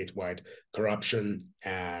investigating statewide corruption.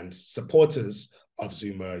 And supporters of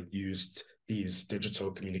Zuma used these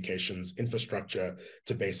digital communications infrastructure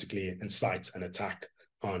to basically incite an attack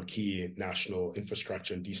on key national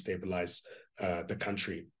infrastructure and destabilize the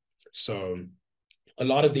country. So a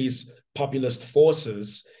lot of these populist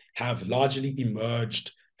forces have largely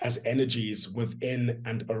emerged as energies within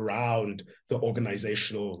and around the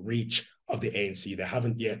organizational reach of the ANC. They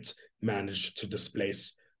haven't yet managed to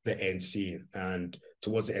displace the ANC. And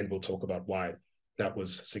towards the end, we'll talk about why that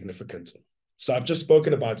was significant. So I've just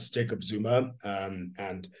spoken about Jacob Zuma,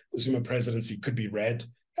 and the Zuma presidency could be read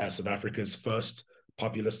as South Africa's first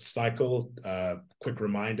populist cycle. Quick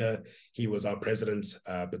reminder, he was our president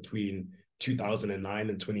between 2009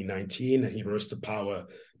 and 2019, and he rose to power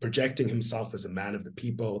projecting himself as a man of the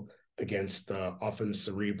people against the often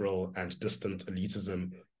cerebral and distant elitism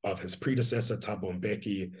of his predecessor, Thabo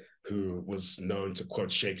Mbeki, who was known to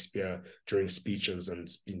quote Shakespeare during speeches and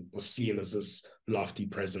was seen as this lofty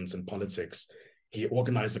presence in politics. He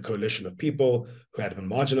organized a coalition of people who had been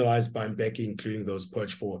marginalized by Mbeki, including those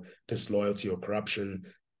purged for disloyalty or corruption,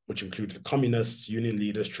 which included communists, union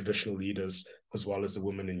leaders, traditional leaders, as well as the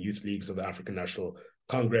women and youth leagues of the African National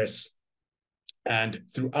Congress. And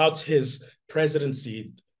throughout his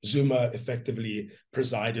presidency, Zuma effectively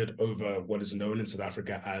presided over what is known in South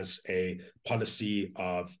Africa as a policy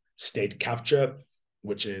of state capture,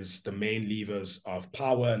 which is the main levers of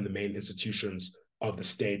power and the main institutions of the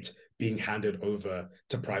state being handed over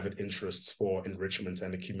to private interests for enrichment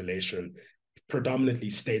and accumulation, predominantly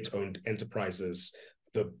state-owned enterprises.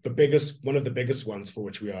 One of the biggest ones for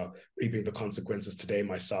which we are reaping the consequences today,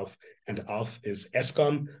 myself and Alf, is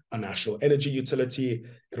Eskom, our national energy utility.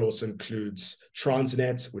 It also includes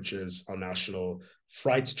Transnet, which is our national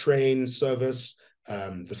freight train service,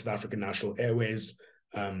 the South African National Airways,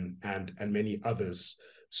 and many others.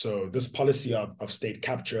 So this policy of state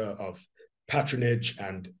capture, of patronage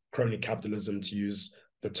and crony capitalism, to use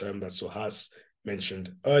the term that Suhas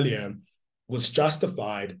mentioned earlier, was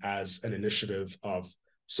justified as an initiative of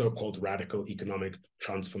so-called radical economic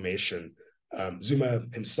transformation. Zuma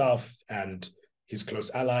himself and his close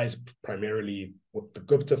allies, primarily the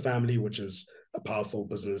Gupta family, which is a powerful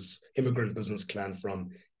immigrant business clan from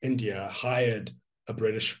India, hired a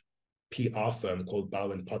British PR firm called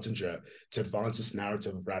Bell and Pottinger to advance this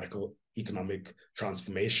narrative of radical economic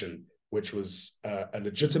transformation, which was a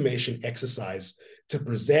legitimation exercise to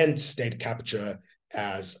present state capture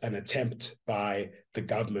as an attempt by the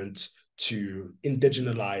government to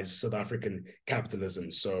indigenalize South African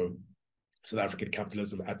capitalism. So South African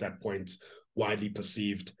capitalism at that point widely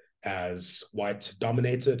perceived as white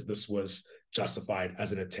dominated. This was justified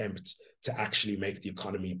as an attempt to actually make the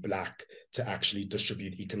economy black, to actually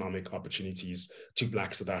distribute economic opportunities to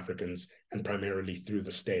Black South Africans, and primarily through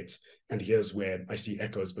the state. And here's where I see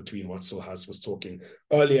echoes between what Sulhas was talking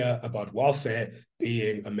earlier about welfare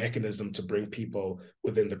being a mechanism to bring people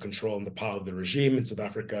within the control and the power of the regime. In South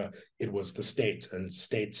Africa, it was the state and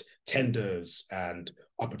state tenders and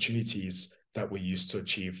opportunities that were used to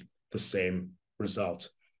achieve the same result.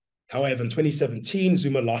 However, in 2017,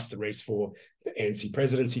 Zuma lost the race for the ANC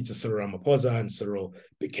presidency to Cyril Ramaphosa, and Cyril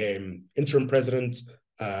became interim president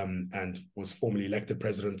and was formally elected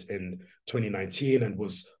president in 2019, and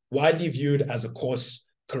was widely viewed as a course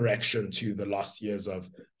correction to the last years of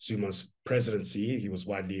Zuma's presidency. He was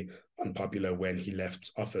widely unpopular when he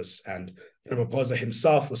left office, and Ramaphosa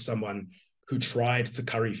himself was someone who tried to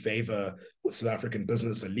curry favor with South African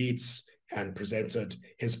business elites and presented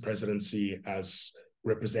his presidency as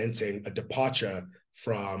representing a departure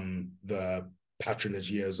from the patronage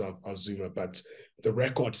years of Zuma. But the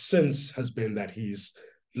record since has been that he's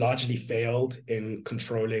largely failed in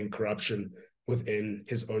controlling corruption within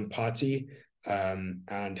his own party,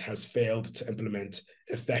 and has failed to implement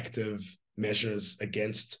effective measures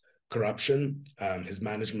against corruption. His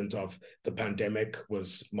management of the pandemic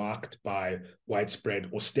was marked by widespread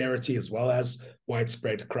austerity as well as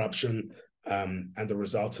widespread corruption. And the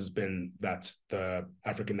result has been that the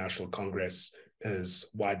African National Congress is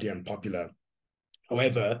widely unpopular.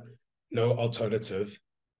 However, no alternative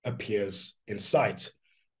appears in sight.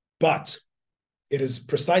 But it is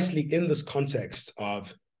precisely in this context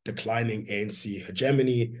of declining ANC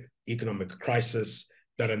hegemony, economic crisis,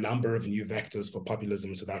 that a number of new vectors for populism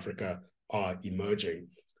in South Africa are emerging.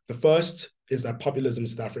 The first is that populism in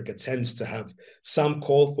South Africa tends to have some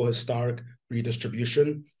call for historic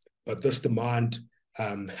redistribution, but this demand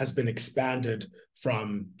has been expanded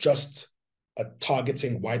from just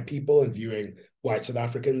targeting white people and viewing white South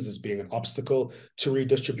Africans as being an obstacle to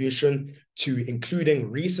redistribution, to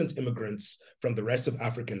including recent immigrants from the rest of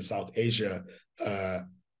Africa and South Asia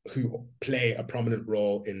who play a prominent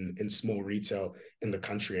role in small retail in the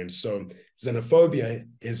country. And so xenophobia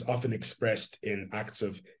is often expressed in acts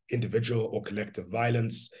of individual or collective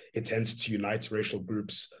violence. It tends to unite racial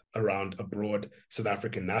groups around a broad South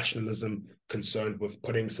African nationalism concerned with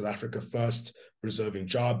putting South Africa first, reserving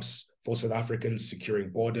jobs for South Africans, securing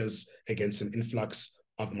borders against an influx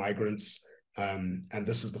of migrants. And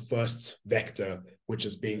this is the first vector which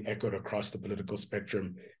is being echoed across the political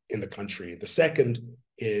spectrum in the country. The second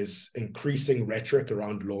is increasing rhetoric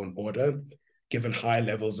around law and order. Given high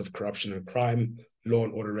levels of corruption and crime, law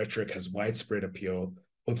and order rhetoric has widespread appeal,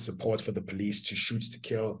 with support for the police to shoot to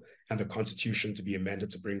kill and the constitution to be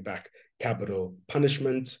amended to bring back capital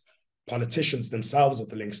punishment. Politicians themselves with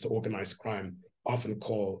the links to organized crime often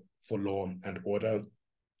call for law and order.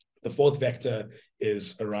 The fourth vector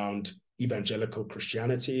is around evangelical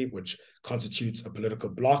Christianity, which constitutes a political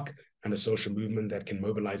bloc and a social movement that can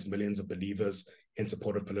mobilize millions of believers in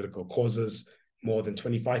support of political causes. More than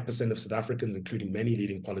 25% of South Africans, including many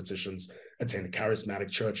leading politicians, attend charismatic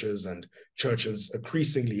churches, and churches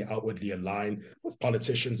increasingly outwardly align with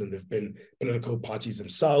politicians, and there have been political parties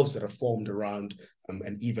themselves that are formed around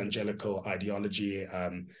an evangelical ideology.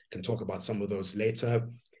 Can talk about some of those later.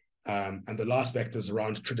 And the last vector is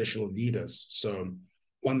around traditional leaders. So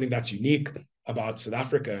one thing that's unique about South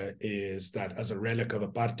Africa is that as a relic of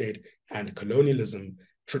apartheid and colonialism,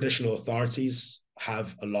 traditional authorities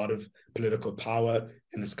have a lot of political power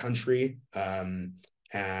in this country.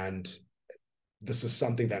 And this is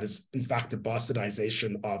something that is, in fact, a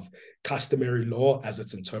bastardization of customary law as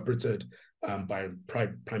it's interpreted by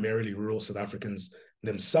primarily rural South Africans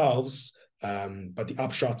themselves. But the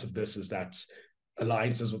upshot of this is that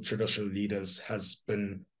alliances with traditional leaders has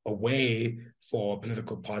been a way for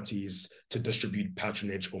political parties to distribute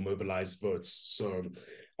patronage or mobilize votes. So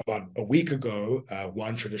about a week ago,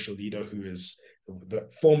 one traditional leader who is the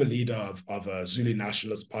former leader of a Zulu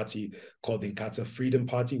nationalist party called the Inkatha Freedom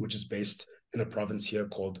Party, which is based in a province here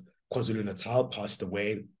called KwaZulu-Natal, passed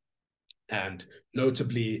away. And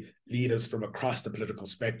notably, leaders from across the political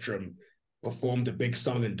spectrum performed a big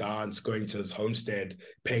song and dance, going to his homestead,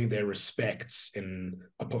 paying their respects in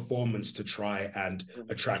a performance to try and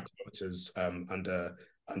attract voters under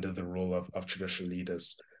the rule of traditional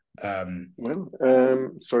leaders.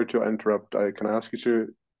 Sorry to interrupt. Can I ask you to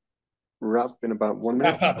wrap in about 1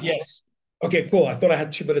 minute? Wrap up, yes. Okay, cool. I thought I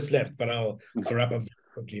had 2 minutes left, but I'll wrap up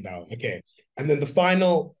quickly now. Okay. And then the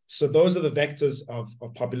final, so those are the vectors of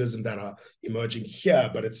populism that are emerging here,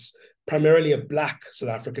 but it's primarily a Black South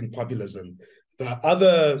African populism. The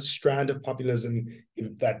other strand of populism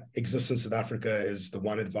that exists in South Africa is the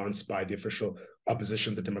one advanced by the official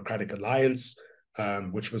opposition, the Democratic Alliance,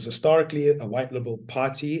 which was historically a white liberal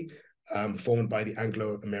party formed by the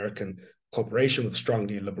Anglo-American corporation with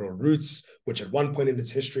strongly liberal roots, which at one point in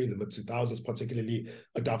its history, in the mid-2000s particularly,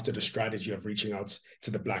 adopted a strategy of reaching out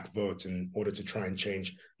to the Black vote in order to try and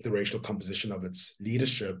change the racial composition of its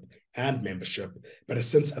leadership and membership, but has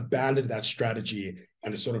since abandoned that strategy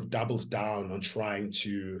and has sort of doubled down on trying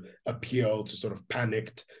to appeal to sort of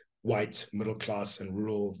panicked white middle class and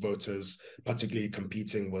rural voters, particularly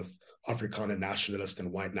competing with Afrikaner nationalist and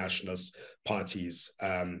white nationalist parties.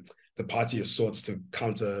 The party has sought to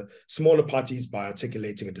counter smaller parties by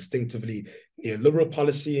articulating a distinctively neoliberal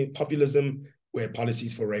policy populism, where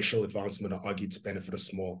policies for racial advancement are argued to benefit a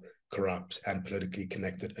small, corrupt, and politically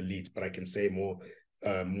connected elite. But I can say more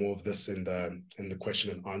of this in the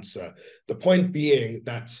question and answer. The point being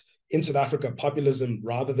that in South Africa, populism,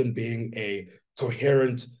 rather than being a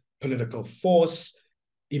coherent political force,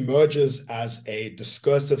 emerges as a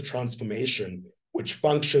discursive transformation which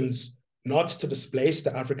functions not to displace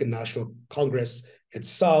the African National Congress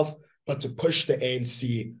itself, but to push the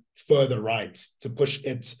ANC further right, to push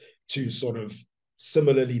it to sort of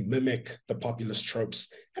similarly mimic the populist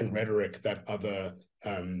tropes and rhetoric that other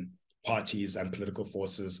parties and political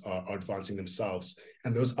forces are advancing themselves.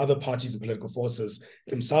 And those other parties and political forces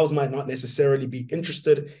themselves might not necessarily be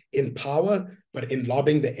interested in power, but in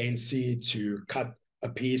lobbying the ANC to cut a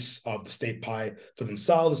piece of the state pie for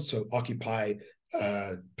themselves, to occupy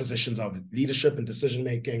positions of leadership and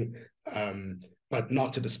decision-making, but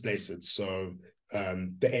not to displace it. So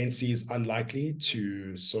the ANC is unlikely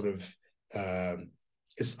to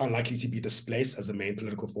to be displaced as a main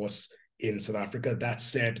political force in South Africa. That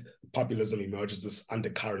said, populism emerges as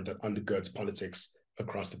undercurrent that undergirds politics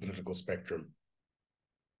across the political spectrum.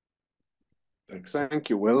 Thanks. Thank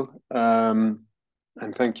you, Will.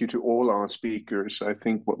 And thank you to all our speakers. I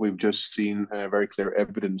think what we've just seen very clear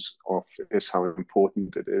evidence of is how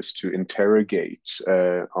important it is to interrogate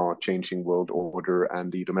our changing world order and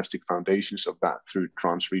the domestic foundations of that through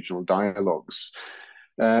transregional dialogues.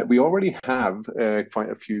 We already have quite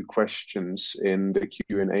a few questions in the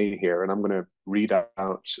Q&A here, and I'm going to read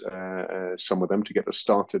out some of them to get us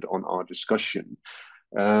started on our discussion.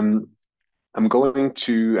 I'm going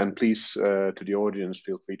to, and please to the audience,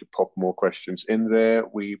 feel free to pop more questions in there.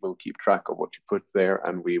 We will keep track of what you put there,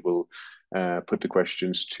 and we will put the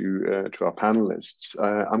questions to our panelists.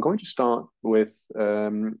 I'm going to start with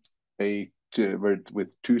with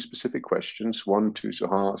 2 specific questions, one to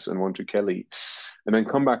Suhas and one to Kelly, and then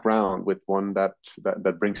come back round with one that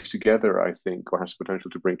brings together, I think, or has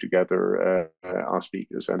potential to bring together our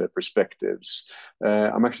speakers and their perspectives.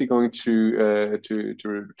 I'm actually going to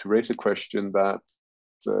raise a question that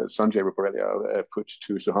Sanjay Ruparelia put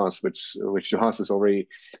to Suhas, which Suhas has already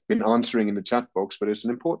been answering in the chat box, but it's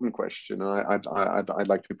an important question. I'd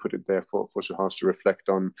like to put it there for Suhas to reflect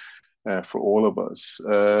on for all of us.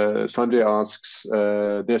 Sanjay asks,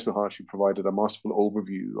 there Suhas, you provided a masterful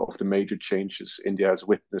overview of the major changes India has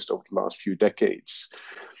witnessed over the last few decades.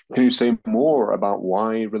 Can you say more about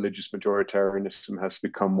why religious majoritarianism has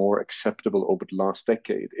become more acceptable over the last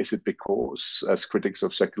decade? Is it because, as critics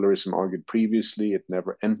of secularism argued previously, it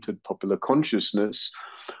never entered popular consciousness,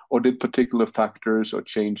 or did particular factors or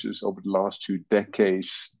changes over the last 2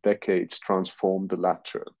 decades transform the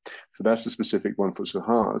latter? So that's the specific one for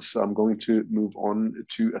Suhas. I'm going to move on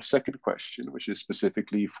to a second question, which is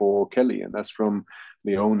specifically for Kelly, and that's from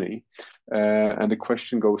Leonie. And the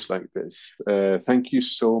question goes like this. Thank you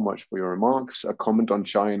so much for your remarks. A comment on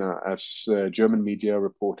China. As German media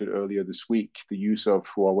reported earlier this week, the use of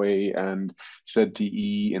Huawei and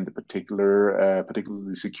ZTE in the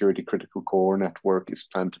particularly security critical core network is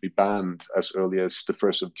planned to be banned as early as the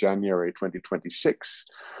 1st of January 2026.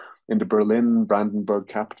 In the Berlin-Brandenburg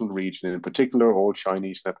capital region in particular, all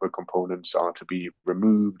Chinese network components are to be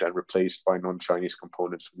removed and replaced by non-Chinese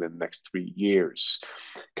components within the next 3 years.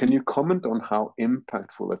 Can you comment on how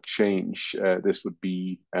impactful a change this would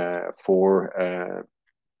be for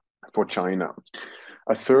China?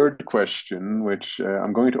 a third question, which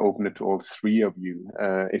I'm going to open it to all three of you,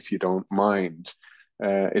 if you don't mind,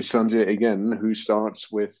 is Sanjay again, who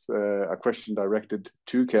starts with a question directed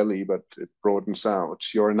to Kelly, but it broadens out.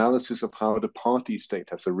 Your analysis of how the party state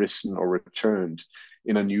has arisen or returned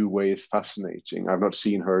in a new way is fascinating. I've not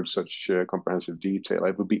heard such comprehensive detail.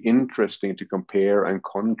 It would be interesting to compare and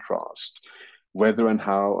contrast whether and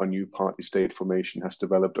how a new party state formation has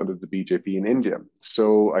developed under the BJP in India.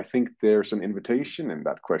 So I think there's an invitation in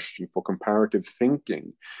that question for comparative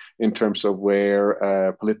thinking in terms of where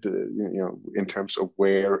in terms of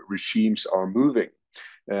where regimes are moving.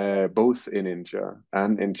 Both in India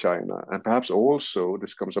and in China, and perhaps also,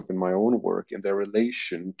 this comes up in my own work, in their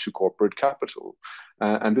relation to corporate capital.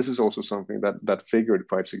 And this is also something that figured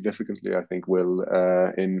quite significantly, I think, Will,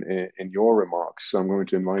 in your remarks. So I'm going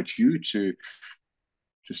to invite you to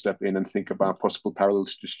step in and think about possible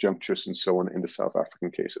parallels, disjunctures, and so on in the South African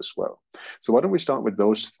case as well. So why don't we start with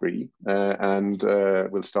those three, and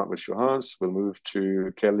we'll start with Shahaz, we'll move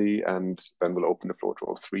to Kelly, and then we'll open the floor to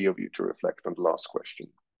all three of you to reflect on the last question.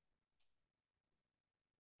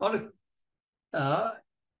 All right.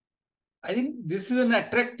 I think this is an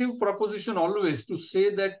attractive proposition always to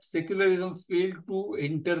say that secularism failed to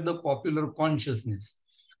enter the popular consciousness.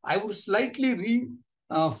 I would slightly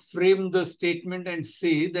frame the statement and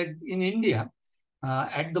say that in India,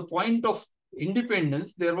 at the point of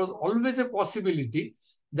independence, there was always a possibility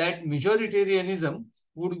that majoritarianism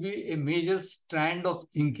would be a major strand of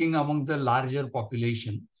thinking among the larger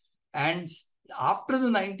population. And after the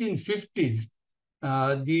 1950s,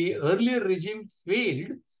 the earlier regime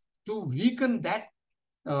failed to weaken that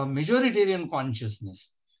majoritarian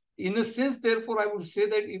consciousness. In a sense, therefore, I would say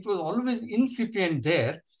that it was always incipient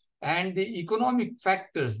there, and the economic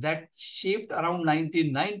factors that shaped around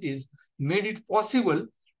 1990s made it possible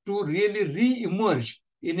to really re-emerge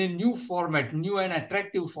in a new format, new and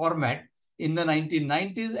attractive format in the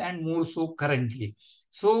 1990s, and more so currently.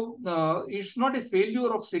 So it's not a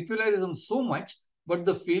failure of secularism so much, but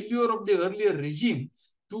the failure of the earlier regime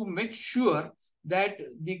to make sure that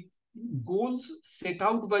the goals set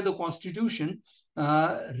out by the constitution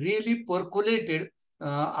really percolated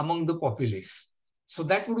among the populace. So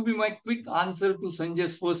that would be my quick answer to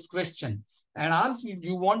Sanjay's first question. And Alf, if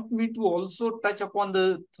you want me to also touch upon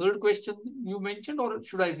the third question you mentioned, or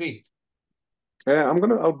should I wait?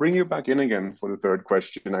 I'll bring you back in again for the third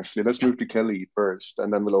question, actually. Let's move to Kelly first,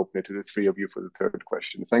 and then we'll open it to the three of you for the third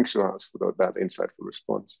question. Thanks, Suhas, for that insightful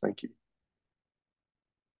response. Thank you.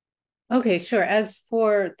 Okay, sure. As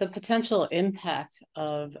for the potential impact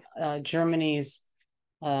of Germany's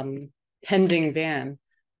pending ban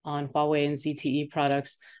on Huawei and ZTE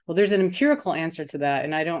products, well, there's an empirical answer to that,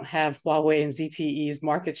 and I don't have Huawei and ZTE's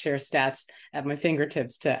market share stats at my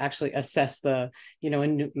fingertips to actually assess the,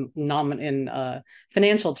 in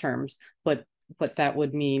financial terms, what that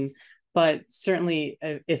would mean. But certainly,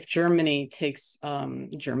 if Germany takes,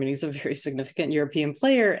 Germany's a very significant European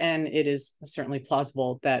player, and it is certainly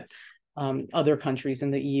plausible that other countries in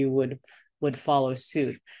the EU would follow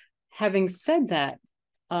suit. Having said that,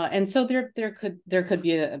 and so there could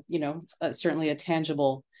be certainly a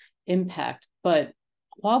tangible impact, but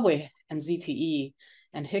Huawei and ZTE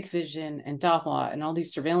and Hikvision and Dahua and all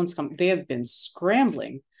these surveillance companies, they have been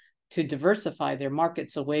scrambling to diversify their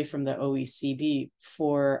markets away from the OECD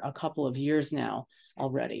for a couple of years now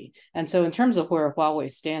already. And so in terms of where Huawei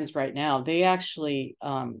stands right now, they actually,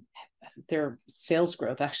 their sales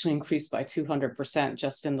growth actually increased by 200%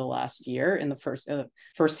 just in the last year, in the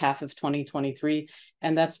first half of 2023.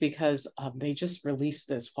 And that's because they just released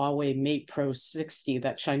this Huawei Mate Pro 60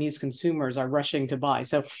 that Chinese consumers are rushing to buy.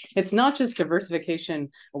 So it's not just diversification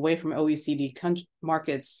away from OECD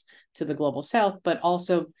markets to the global south, but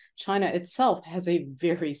also China itself has a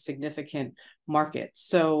very significant market.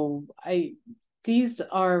 So these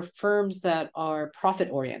are firms that are profit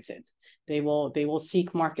oriented. They will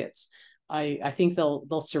seek markets. I think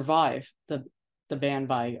they'll survive the ban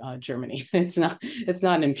by Germany. It's not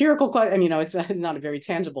an empirical question. I mean, it's not a very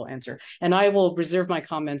tangible answer. And I will reserve my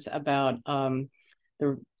comments about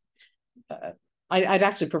I'd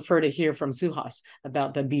actually prefer to hear from Suhas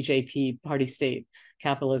about the BJP party state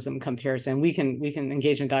capitalism comparison. We can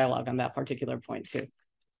engage in dialogue on that particular point too.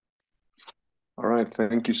 All right,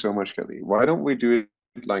 thank you so much, Kelly. Why don't we do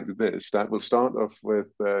it like this? That will start off with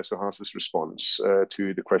Suhas's response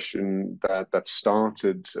to the question that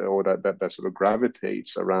started, or that sort of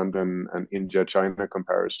gravitates around an India-China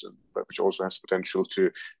comparison, but which also has potential to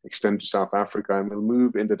extend to South Africa. And we'll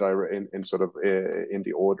move in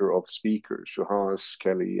the order of speakers: Suhas,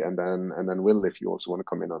 Kelly, and then Will, if you also want to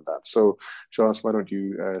come in on that. So Suhas, why don't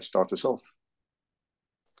you start us off?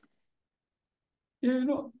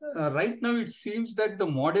 Right now it seems that the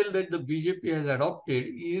model that the BJP has adopted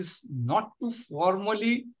is not to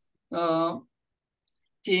formally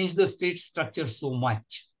change the state structure so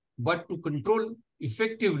much, but to control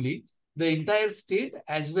effectively the entire state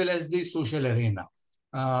as well as the social arena.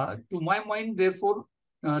 To my mind, therefore,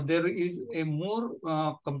 there is a more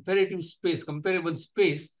comparable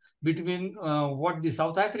space between what the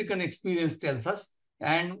South African experience tells us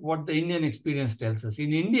and what the Indian experience tells us.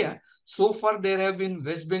 In India, so far there have been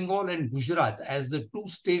West Bengal and Gujarat as the two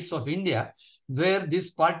states of India where this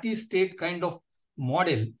party state kind of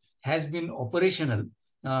model has been operational,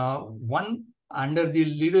 one under the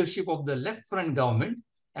leadership of the left front government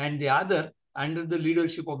and the other under the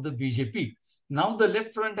leadership of the BJP. Now the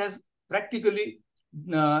left front has practically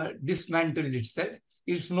dismantled itself.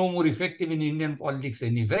 It's no more effective in Indian politics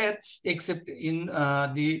anywhere except in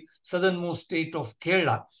the southernmost state of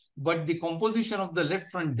Kerala. But the composition of the left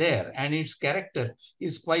front there and its character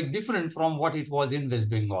is quite different from what it was in West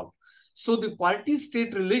Bengal. So the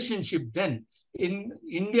party-state relationship then in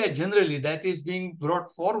India generally that is being brought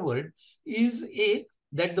forward is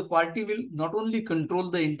that the party will not only control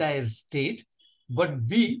the entire state, but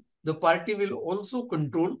B, the party will also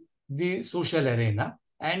control the social arena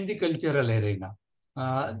and the cultural arena.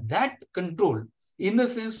 That control, in a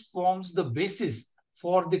sense, forms the basis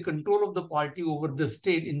for the control of the party over the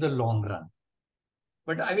state in the long run.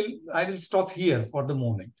 But I will stop here for the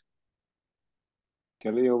moment.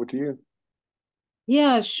 Kelly, over to you.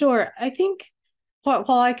 Yeah, sure. I think while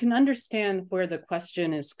I can understand where the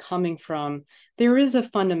question is coming from, there is a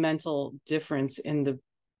fundamental difference in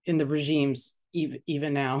the regimes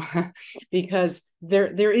even now, because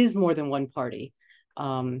there is more than one party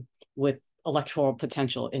with electoral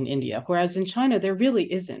potential in India, whereas in China there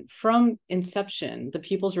really isn't. From inception, the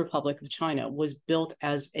People's Republic of China was built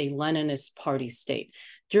as a Leninist party state.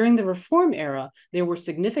 During the reform era, there were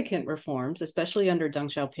significant reforms, especially under Deng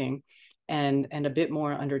Xiaoping, and a bit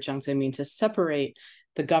more under Jiang Zemin, to separate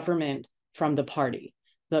the government from the party,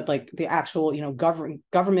 the actual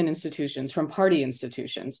government institutions from party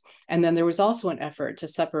institutions. And then there was also an effort to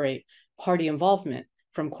separate party involvement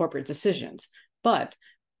from corporate decisions, but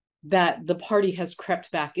that the party has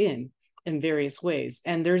crept back in various ways,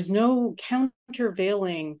 and there's no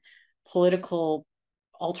countervailing political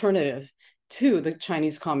alternative to the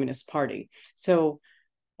Chinese Communist Party. So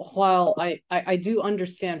while I do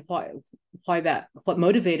understand what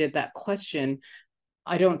motivated that question,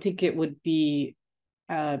 I don't think it would be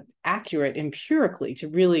accurate empirically to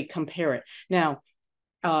really compare it. Now,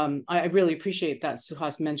 I really appreciate that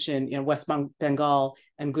Suhas mentioned West Bengal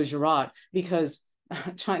and Gujarat, because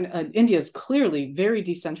India is clearly very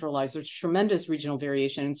decentralized. There's tremendous regional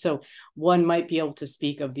variation. And so one might be able to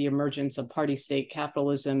speak of the emergence of party state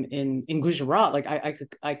capitalism in Gujarat. Like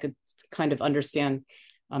I could kind of understand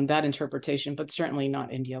that interpretation, but certainly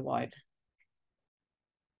not India-wide.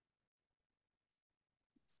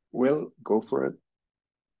 Will, go for it.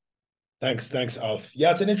 Thanks, Alf.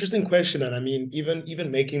 Yeah, it's an interesting question. And I mean,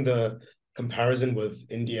 even making the comparison with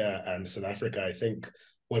India and South Africa, I think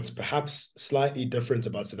what's perhaps slightly different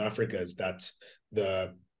about South Africa is that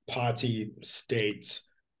the party state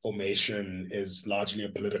formation is largely a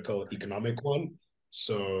political economic one.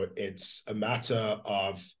 So it's a matter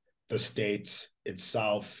of the state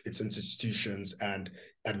itself, its institutions and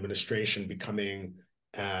administration becoming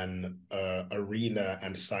an arena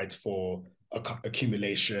and site for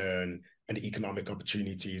accumulation and economic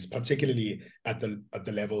opportunities, particularly at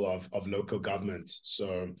the level of local government.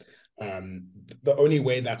 So the only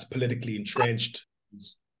way that's politically entrenched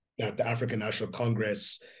is that the African National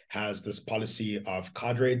Congress has this policy of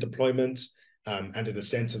cadre deployment. And in a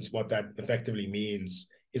sentence, what that effectively means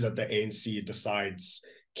is that the ANC decides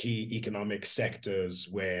key economic sectors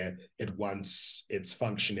where it wants its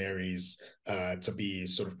functionaries to be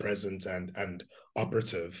sort of present and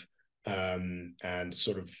operative, and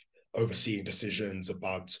sort of overseeing decisions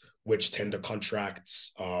about which tender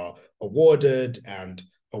contracts are awarded and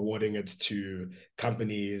awarding it to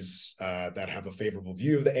companies that have a favorable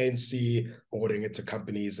view of the ANC, awarding it to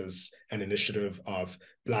companies as an initiative of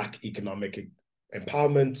Black economic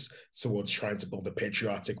empowerment towards trying to build a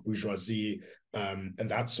patriotic bourgeoisie, and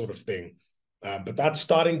that sort of thing. But that's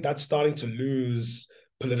starting to lose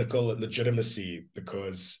political legitimacy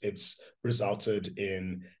because it's resulted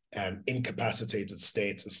in an incapacitated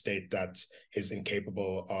state, a state that is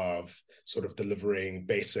incapable of sort of delivering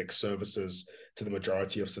basic services to the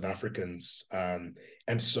majority of South Africans.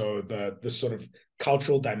 And so the sort of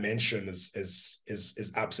cultural dimension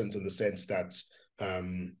is absent in the sense that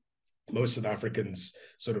most South Africans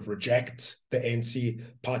sort of reject the ANC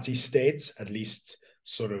party state, at least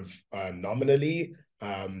sort of nominally,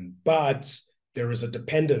 but there is a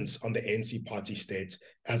dependence on the ANC party state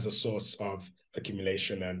as a source of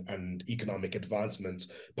accumulation and economic advancement,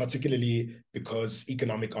 particularly because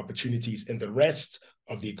economic opportunities in the rest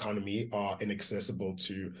of the economy are inaccessible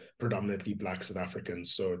to predominantly Black South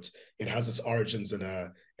Africans. So it has its origins in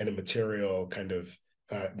a material kind of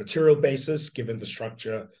material basis, given the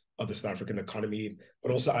structure of the South African economy,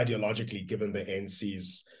 but also ideologically, given the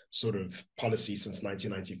ANC's sort of policy since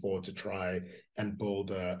 1994 to try and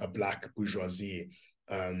build a Black bourgeoisie.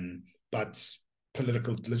 But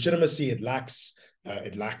political legitimacy, it lacks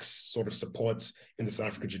sort of support in the South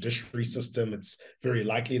African judiciary system. It's very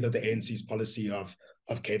likely that the ANC's policy of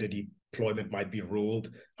cadre deployment might be ruled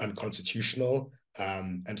unconstitutional.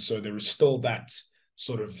 And so there is still that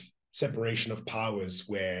sort of separation of powers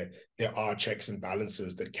where there are checks and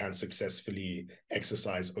balances that can successfully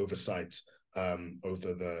exercise oversight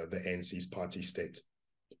over the ANC's party state.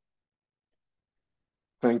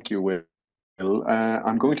 Thank you, Will.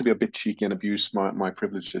 I'm going to be a bit cheeky and abuse my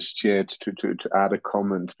privilege as chair to add a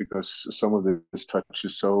comment, because some of this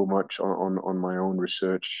touches so much on my own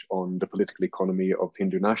research on the political economy of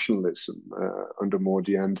Hindu nationalism under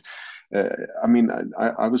Modi. And I mean,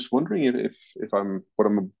 I was wondering if what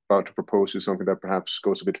I'm about to propose is something that perhaps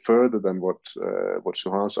goes a bit further than what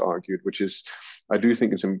Suhas argued, which is, I do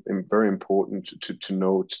think it's very important to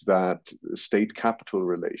note that state capital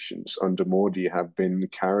relations under Modi have been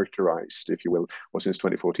characterized, if you will, or since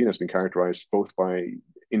 2014 has been characterized both by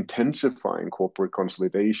intensifying corporate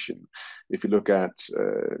consolidation. If you look at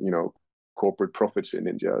corporate profits in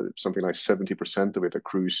India, something like 70% of it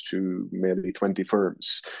accrues to merely 20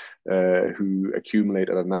 firms who accumulate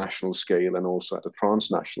at a national scale and also at a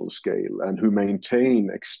transnational scale, and who maintain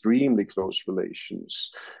extremely close relations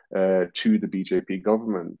to the BJP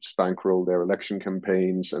government, bankroll their election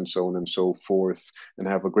campaigns and so on and so forth, and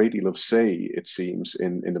have a great deal of say, it seems,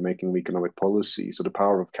 in the making of economic policy. So the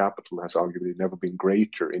power of capital has arguably never been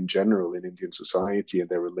greater in general in Indian society, and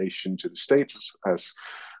their relation to the state has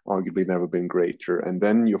arguably never been greater. And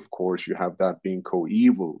then, of course, you have that being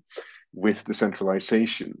coeval with the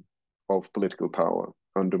centralization of political power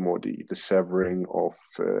under Modi, the severing of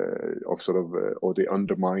or the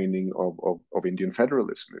undermining of Indian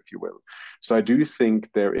federalism, if you will. So I do think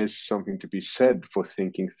there is something to be said for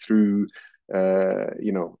thinking through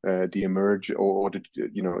the emerge or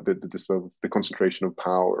the sort of the concentration of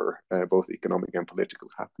power, both economic and political,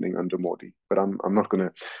 happening under Modi. But I'm not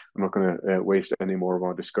gonna waste any more of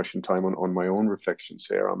our discussion time on my own reflections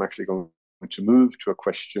here. I'm actually going to move to a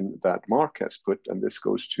question that Mark has put, and this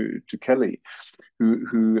goes to Kelly,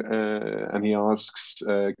 and he asks,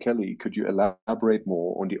 Kelly, could you elaborate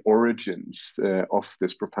more on the origins of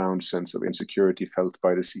this profound sense of insecurity felt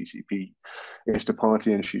by the CCP? Is the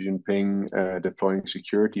party and Xi Jinping deploying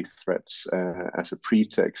security threats as a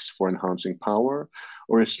pretext for enhancing power,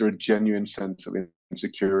 or is there a genuine sense of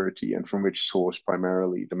insecurity, and from which source?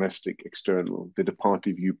 Primarily domestic, external? Did the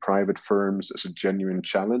party view private firms as a genuine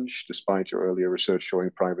challenge, despite your earlier research showing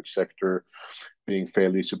private sector being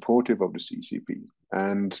fairly supportive of the CCP?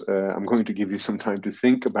 And I'm going to give you some time to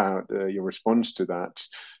think about your response to that,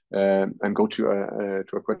 and go to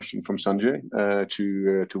a question from Sanjay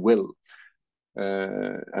to Will.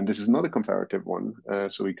 And this is not a comparative one,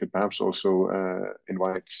 so we could perhaps also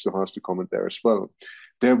invite Suhas to comment there as well.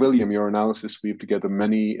 Dear William, your analysis weave together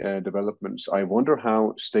many developments. I wonder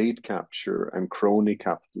how state capture and crony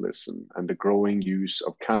capitalism and the growing use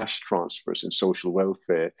of cash transfers in social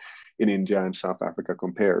welfare in India and South Africa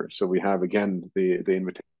compare. So we have, again, the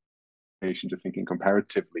invitation to thinking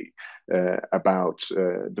comparatively about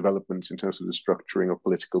developments in terms of the structuring of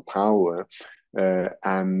political power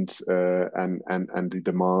and the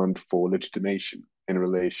demand for legitimation in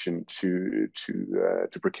relation to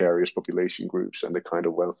precarious population groups and the kind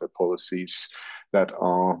of welfare policies that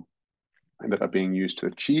are being used to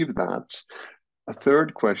achieve that. A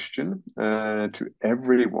third question to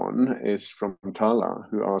everyone is from Tala,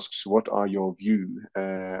 who asks, what are your views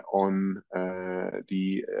on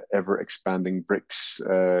the ever-expanding BRICS,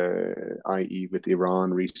 i.e. with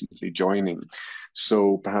Iran recently joining?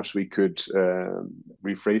 So perhaps we could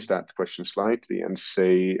rephrase that question slightly and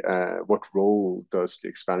say, what role does the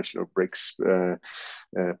expansion of BRICS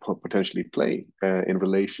potentially play in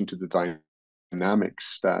relation to the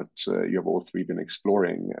dynamics that you have all three been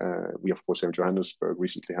exploring? We, of course, here in Johannesburg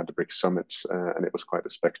recently had the BRICS summit, and it was quite a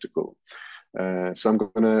spectacle. So I'm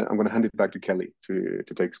gonna hand it back to Kelly to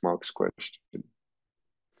take Mark's question.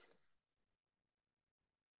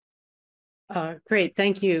 Great,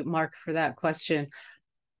 thank you, Mark, for that question.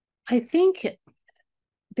 I think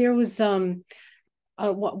there was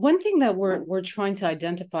One thing that we're trying to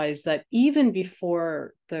identify is that even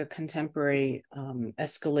before the contemporary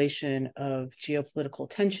escalation of geopolitical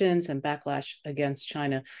tensions and backlash against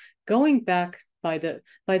China, going back by the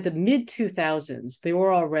mid 2000s, there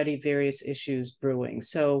were already various issues brewing.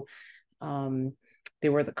 So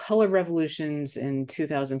there were the color revolutions in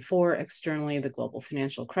 2004 externally, the global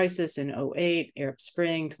financial crisis in 2008, Arab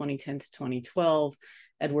Spring 2010 to 2012.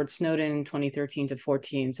 Edward Snowden, 2013 to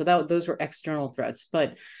 14. So those were external threats,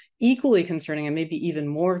 but equally concerning and maybe even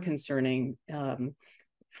more concerning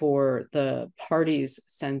for the party's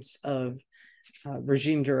sense of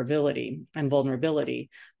regime durability and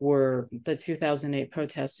vulnerability were the 2008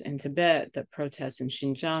 protests in Tibet, the protests in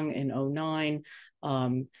Xinjiang in 2009,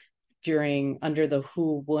 under the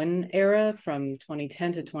Hu Wen era from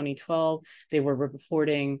 2010 to 2012, they were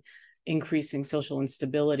reporting increasing social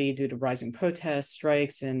instability due to rising protest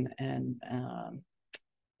strikes and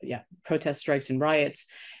protest strikes and riots.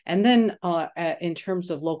 And then in terms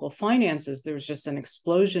of local finances, there was just an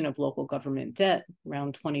explosion of local government debt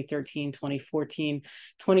around 2013, 2014,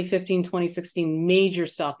 2015, 2016, major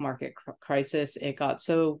stock market crisis. It got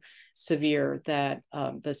so severe that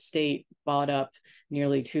the state bought up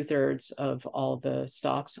nearly 2/3 of all the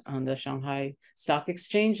stocks on the Shanghai Stock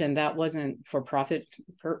Exchange. And that wasn't for profit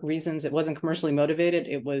reasons. It wasn't commercially motivated.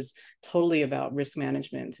 It was totally about risk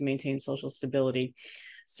management to maintain social stability.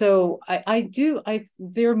 So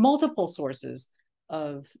there are multiple sources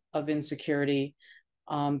of insecurity,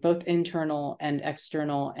 both internal and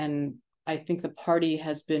external. And I think the party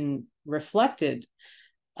has been very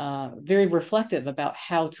reflective about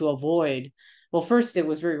how to avoid. Well, first, it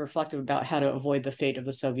was very reflective about how to avoid the fate of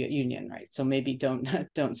the Soviet Union, right? So maybe don't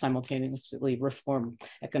simultaneously reform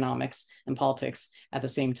economics and politics at the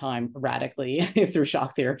same time radically through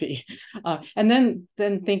shock therapy. And then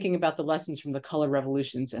thinking about the lessons from the color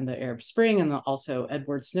revolutions and the Arab Spring and also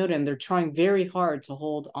Edward Snowden, they're trying very hard to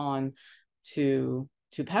hold on to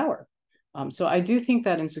power. So I do think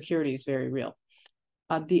that insecurity is very real.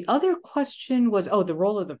 The other question was, the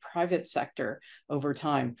role of the private sector over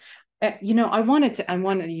time. I wanted to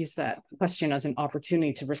use that question as an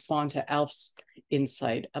opportunity to respond to Alf's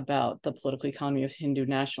insight about the political economy of Hindu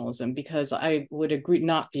nationalism, because I would agree,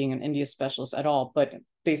 not being an India specialist at all, but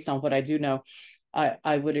based on what I do know,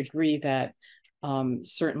 I would agree that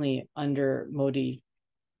certainly under Modi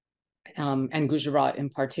and Gujarat in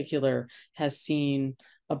particular has seen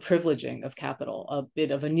a privileging of capital, a bit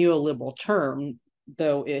of a neoliberal term,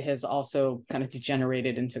 though it has also kind of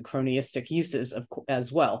degenerated into cronyistic uses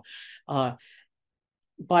as well.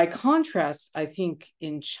 By contrast, I think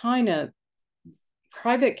in China,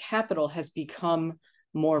 private capital has become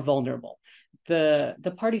more vulnerable.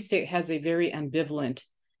 The party state has a very ambivalent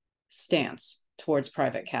stance towards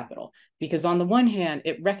private capital, because on the one hand,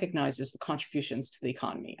 it recognizes the contributions to the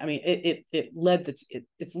economy. I mean,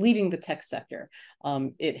 it's leading the tech sector.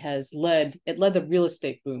 It led the real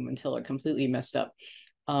estate boom until it completely messed up.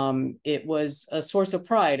 It was a source of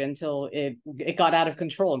pride until it got out of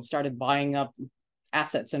control and started buying up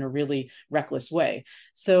assets in a really reckless way.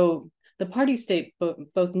 So the party state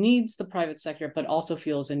both needs the private sector, but also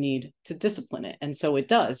feels a need to discipline it. And so it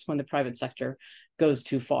does when the private sector goes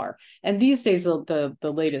too far. And these days, the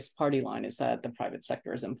latest party line is that the private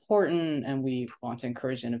sector is important and we want to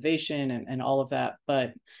encourage innovation and all of that.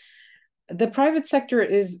 But the private sector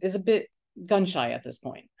is a bit gun shy at this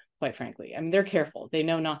point, quite frankly. I mean, they're careful. They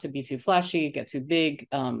know not to be too flashy, get too big,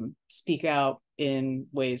 speak out in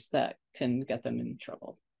ways that can get them in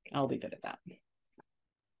trouble. I'll leave it at that.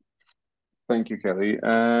 Thank you, Kelly.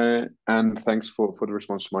 And thanks for the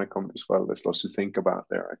response to my comment as well. There's lots to think about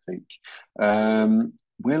there, I think.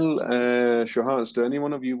 Shahaz, do any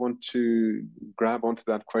one of you want to grab onto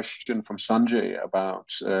that question from Sanjay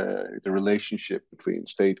about the relationship between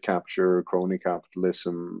state capture, crony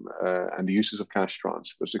capitalism, and the uses of cash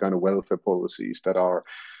transfers, the kind of welfare policies that are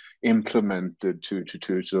implemented to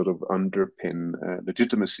sort of underpin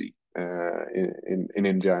legitimacy in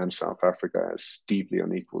India and South Africa as deeply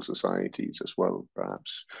unequal societies as well,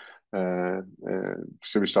 perhaps.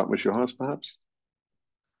 Should we start with Shahaz, perhaps?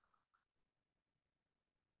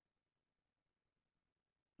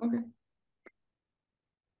 Okay.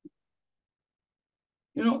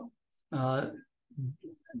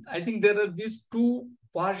 I think there are these two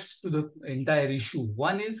parts to the entire issue.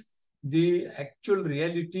 One is the actual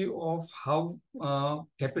reality of how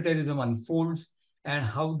capitalism unfolds and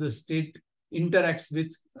how the state interacts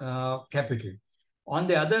with capital. On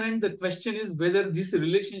the other hand, the question is whether this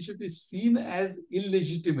relationship is seen as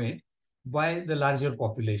illegitimate by the larger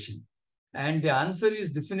population. And the answer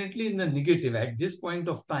is definitely in the negative. At this point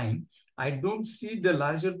of time, I don't see the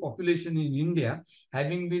larger population in India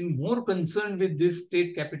having been more concerned with this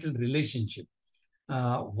state-capital relationship.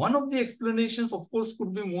 One of the explanations, of course,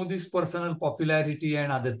 could be Modi's personal popularity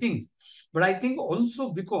and other things. But I think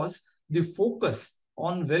also because the focus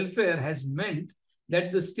on welfare has meant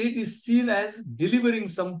that the state is seen as delivering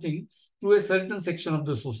something to a certain section of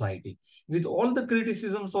the society. With all the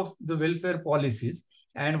criticisms of the welfare policies,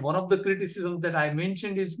 and one of the criticisms that I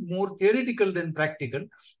mentioned is more theoretical than practical,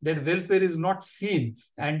 that welfare is not seen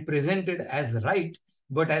and presented as right,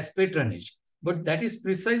 but as patronage. But that is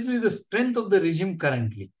precisely the strength of the regime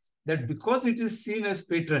currently, that because it is seen as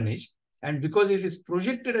patronage and because it is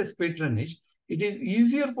projected as patronage, it is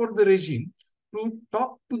easier for the regime to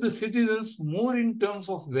talk to the citizens more in terms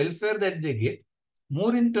of welfare that they get,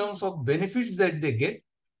 more in terms of benefits that they get,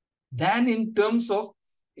 than in terms of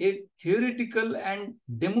a theoretical and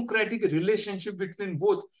democratic relationship between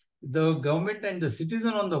both the government and the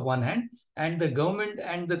citizen on the one hand, and the government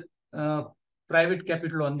and the private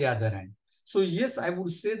capital on the other hand. So yes, I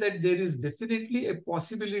would say that there is definitely a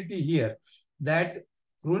possibility here that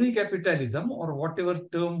crony capitalism, or whatever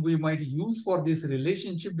term we might use for this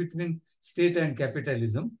relationship between state and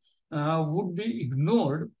capitalism, would be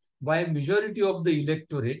ignored by a majority of the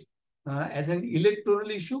electorate as an electoral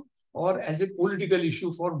issue or as a political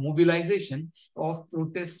issue for mobilization of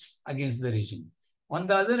protests against the regime. On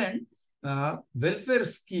the other hand, welfare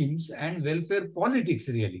schemes and welfare politics,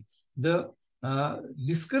 really, the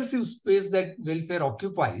discursive space that welfare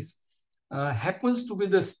occupies happens to be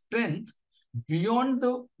the strength beyond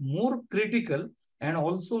the more critical and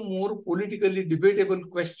also more politically debatable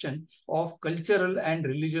question of cultural and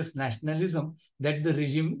religious nationalism that the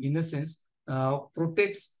regime, in a sense,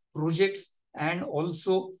 protects, projects, and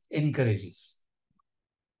also encourages.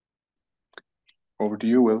 Over to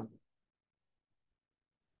you, Will.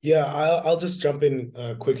 Yeah, I'll just jump in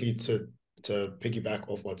quickly to piggyback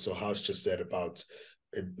off what Suhas just said about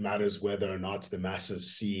it matters whether or not the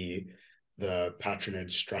masses see the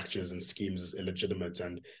patronage structures and schemes as illegitimate.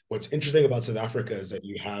 And what's interesting about South Africa is that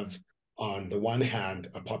you have, on the one hand,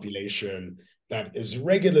 a population that is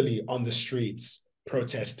regularly on the streets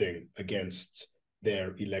protesting against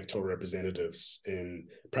their electoral representatives in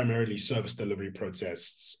primarily service delivery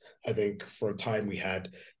protests. I think for a time we had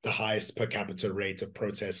the highest per capita rate of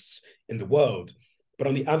protests in the world. But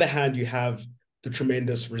on the other hand, you have the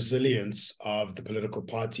tremendous resilience of the political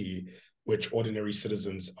party, which ordinary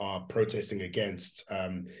citizens are protesting against.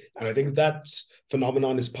 And I think that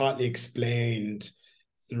phenomenon is partly explained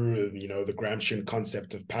through, the Gramscian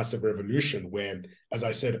concept of passive revolution, where, as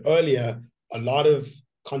I said earlier, a lot of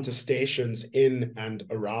contestations in and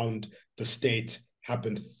around the state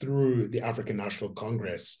happened through the African National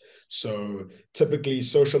Congress. So typically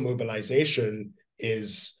social mobilization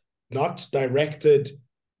is not directed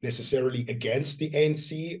necessarily against the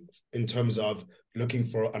ANC in terms of looking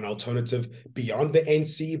for an alternative beyond the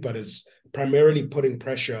ANC, but is primarily putting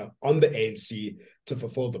pressure on the ANC to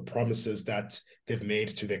fulfill the promises that they've made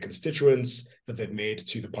to their constituents, that they've made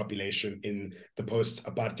to the population in the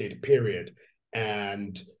post-apartheid period.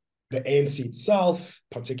 And the ANC itself,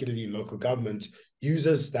 particularly local government,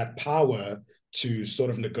 uses that power to sort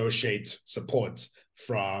of negotiate support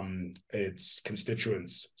from its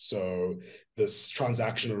constituents. So this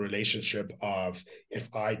transactional relationship of,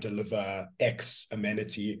 if I deliver X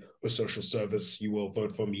amenity or social service, you will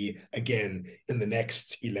vote for me again in the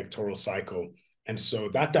next electoral cycle. And so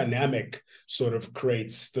that dynamic sort of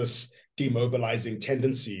creates this demobilizing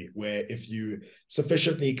tendency where if you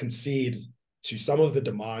sufficiently concede to some of the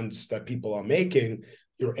demands that people are making,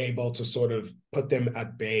 you're able to sort of put them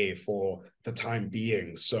at bay for the time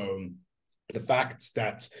being. So the fact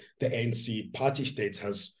that the ANC party state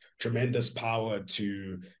has tremendous power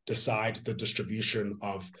to decide the distribution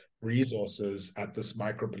of resources at this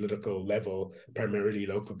micro-political level, primarily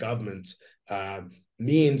local government,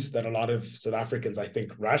 means that a lot of South Africans, I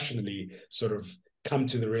think, rationally sort of come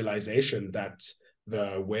to the realization that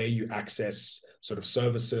the way you access sort of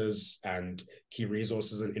services and key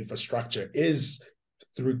resources and infrastructure is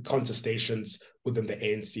through contestations within the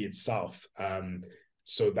ANC itself.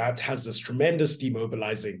 So that has this tremendous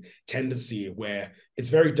demobilizing tendency where it's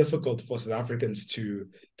very difficult for South Africans to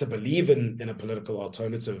believe in a political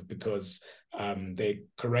alternative because they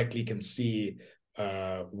correctly can see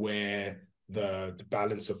where the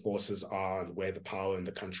balance of forces are and where the power in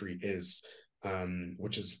the country is,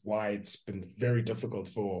 which is why it's been very difficult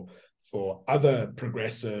for other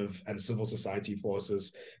progressive and civil society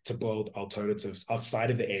forces to build alternatives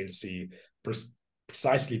outside of the ANC,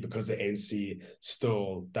 precisely because the ANC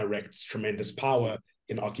still directs tremendous power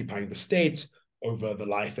in occupying the state over the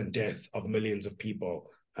life and death of millions of people,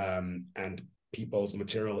 and people's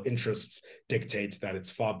material interests dictate that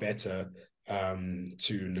it's far better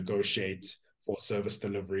to negotiate for service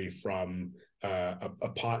delivery from a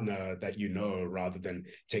partner that you know, rather than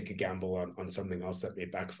take a gamble on something else that may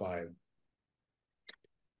backfire.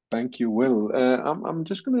 Thank you, Will. I'm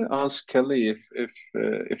just going to ask Kelly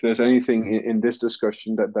if there's anything in this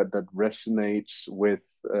discussion that resonates with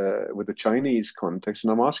the Chinese context,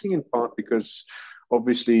 and I'm asking in part because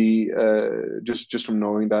obviously just from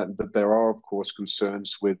knowing that there are of course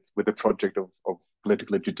concerns with the project of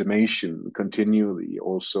political legitimation continually,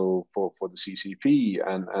 also for the CCP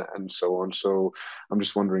and so on. So I'm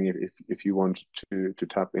just wondering if you want to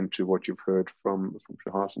tap into what you've heard from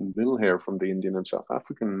Shahaz and Will here from the Indian and South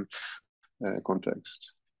African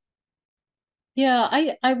context. Yeah,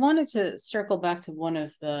 I wanted to circle back to one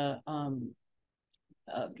of the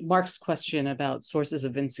Mark's question about sources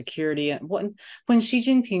of insecurity. And when Xi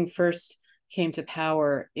Jinping first came to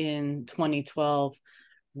power in 2012,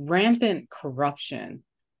 rampant corruption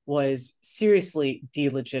was seriously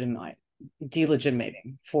delegitimating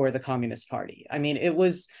for the Communist Party. I mean,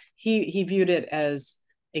 he viewed it as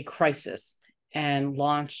a crisis and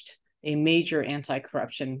launched a major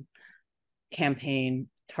anti-corruption campaign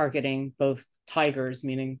targeting both tigers,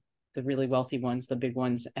 meaning the really wealthy ones, the big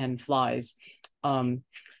ones, and flies.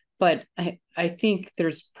 But I think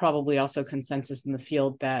there's probably also consensus in the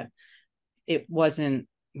field that it wasn't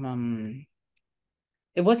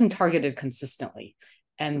targeted consistently,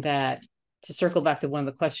 and that, to circle back to one of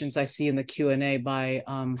the questions I see in the Q&A by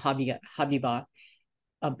Habiba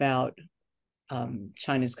about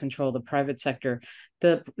China's control of the private sector,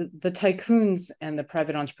 the tycoons and the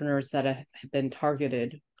private entrepreneurs that have been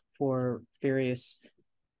targeted for various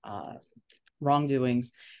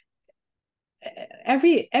wrongdoings,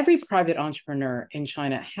 every private entrepreneur in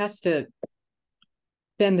China has to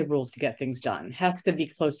bend the rules to get things done, has to be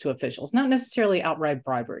close to officials, not necessarily outright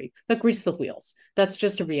bribery, but grease the wheels. That's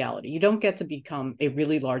just a reality. You don't get to become a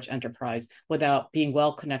really large enterprise without being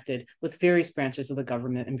well connected with various branches of the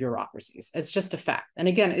government and bureaucracies. It's just a fact. And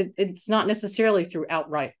again, it's not necessarily through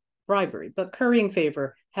outright bribery, but currying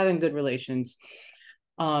favor, having good relations.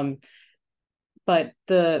 But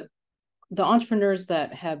the entrepreneurs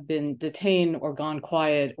that have been detained or gone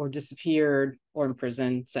quiet or disappeared or in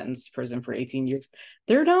prison, sentenced to prison for 18 years,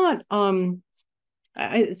 they're not,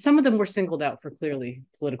 some of them were singled out for clearly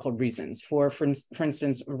political reasons. For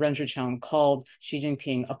instance, Ren Zhiqiang called Xi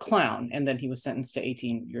Jinping a clown, and then he was sentenced to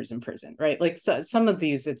 18 years in prison, right? Like, so some of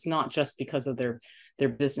these, it's not just because of their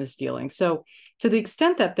business dealings. So to the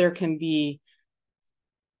extent that there can be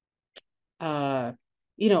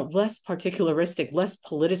less particularistic, less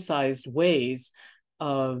politicized ways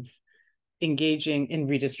of engaging in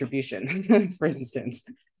redistribution, for instance.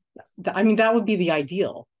 I mean, that would be the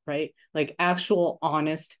ideal, right? Like actual,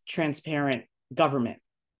 honest, transparent government.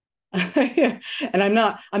 And I'm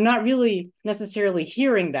not really necessarily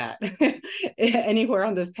hearing that anywhere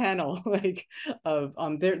on this panel. Like,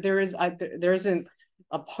 there isn't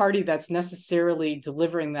a party that's necessarily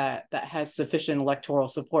delivering that has sufficient electoral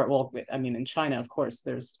support. Well, I mean, in China, of course,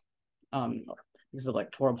 there's these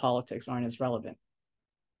electoral politics aren't as relevant.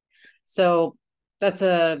 So that's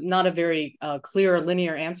not a very clear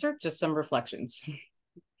linear answer, just some reflections.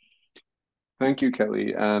 Thank you,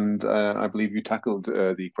 Kelly. And I believe you tackled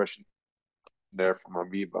the question there from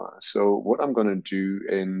Amoeba. So what I'm going to do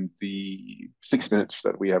in the 6 minutes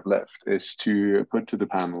that we have left is to put to the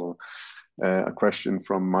panel a question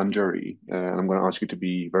from Manjari. And I'm going to ask you to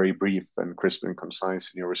be very brief and crisp and concise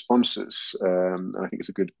in your responses. And I think it's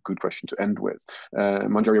a good question to end with.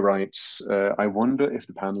 Manjari writes, I wonder if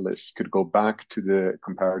the panelists could go back to the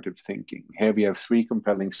comparative thinking. Here we have 3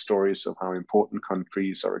 compelling stories of how important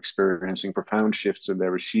countries are experiencing profound shifts in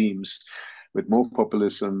their regimes, with more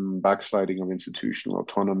populism, backsliding of institutional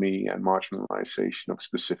autonomy, and marginalization of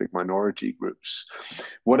specific minority groups.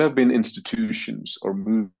 What have been institutions or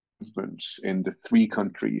movements in the 3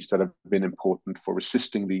 countries that have been important for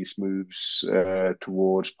resisting these moves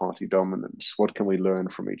towards party dominance? What can we learn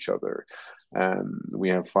from each other? We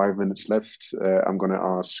have 5 minutes left. I'm going to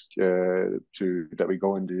ask that we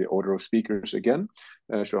go in the order of speakers again.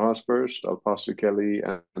 Shahaz first, I'll pass to Kelly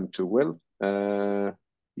and to Will.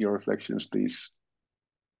 Your reflections, please.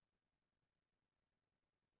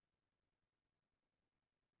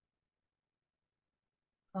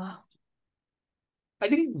 I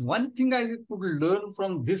think one thing I could learn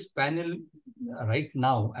from this panel right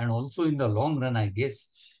now, and also in the long run, I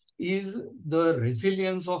guess, is the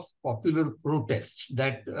resilience of popular protests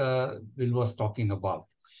that Will was talking about.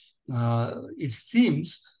 It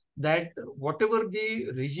seems that whatever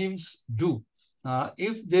the regimes do,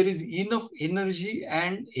 if there is enough energy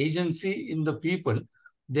and agency in the people,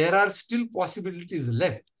 there are still possibilities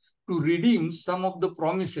left to redeem some of the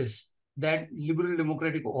promises that liberal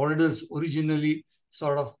democratic orders originally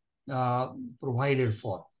sort of provided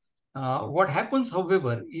for. What happens,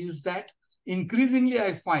 however, is that increasingly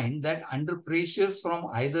I find that under pressures from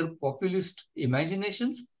either populist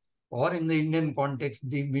imaginations or in the Indian context,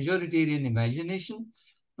 the majoritarian imagination,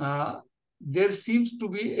 there seems to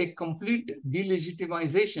be a complete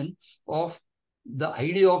delegitimization of the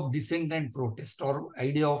idea of dissent and protest or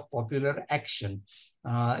idea of popular action.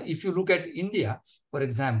 If you look at India, for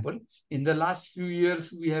example, in the last few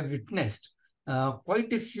years, we have witnessed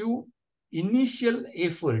quite a few initial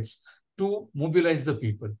efforts to mobilize the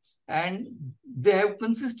people, and they have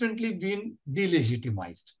consistently been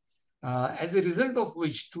delegitimized. As a result of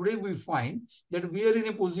which, today we find that we are in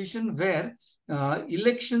a position where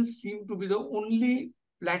elections seem to be the only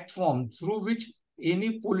platform through which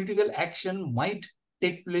any political action might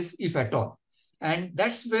take place, if at all. And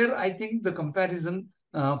that's where I think the comparison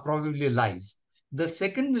probably lies. The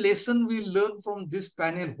second lesson we learn from this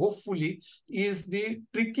panel, hopefully, is the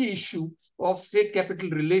tricky issue of state-capital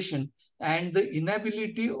relation and the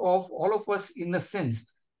inability of all of us, in a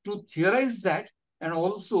sense, to theorize that and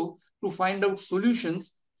also to find out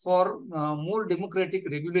solutions for more democratic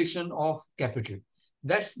regulation of capital.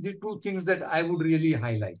 That's the two things that I would really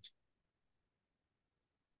highlight.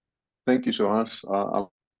 Thank you, Suhas.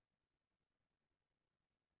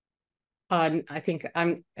 I think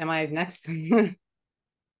am I next?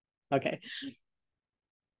 Okay.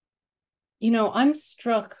 I'm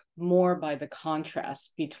struck more by the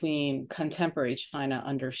contrast between contemporary China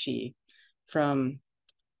under Xi from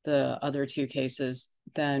the other two cases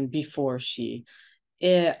than before Xi.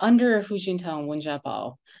 Under Hu Jintao and Wen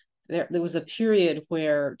Jiabao, there was a period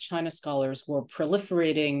where China scholars were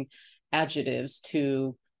proliferating adjectives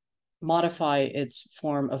to modify its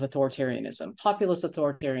form of authoritarianism: populist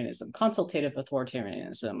authoritarianism, consultative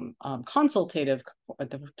authoritarianism,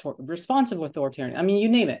 responsive authoritarianism. I mean, you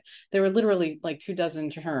name it. There were literally like 24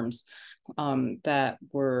 terms that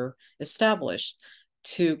were established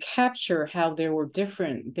to capture how there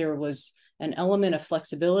was an element of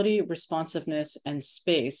flexibility, responsiveness, and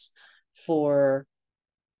space for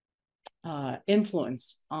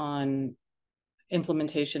influence on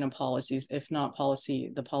implementation and policies, if not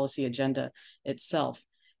the policy agenda itself.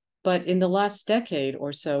 But in the last decade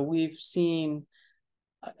or so, we've seen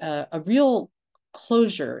a real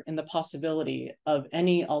closure in the possibility of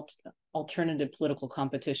any alternative political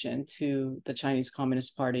competition to the Chinese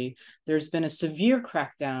Communist Party. There's been a severe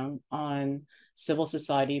crackdown on civil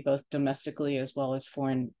society, both domestically as well as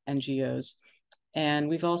foreign NGOs. And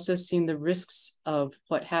we've also seen the risks of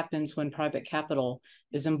what happens when private capital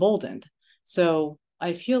is emboldened. So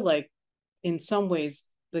I feel like in some ways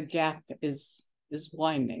the gap is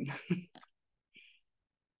widening.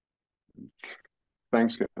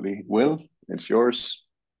 Thanks, Kelly. Will, it's yours.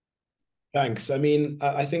 Thanks. I mean,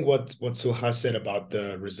 I think what Suhas said about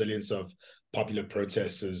the resilience of popular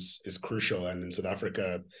protests is crucial. And in South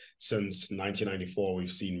Africa, since 1994,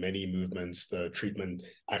 we've seen many movements: the Treatment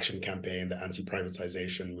Action Campaign, the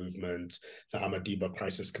anti-privatization movement, the Amadiba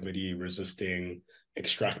Crisis Committee resisting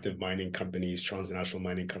extractive mining companies, transnational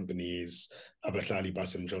mining companies, Abahlali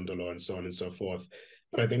Basemjondolo, and so on and so forth.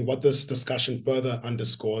 But I think what this discussion further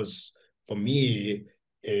underscores for me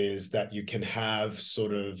is that you can have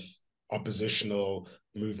sort of oppositional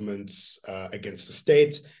movements against the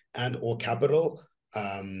state and or capital,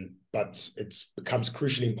 but it becomes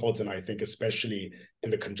crucially important, I think, especially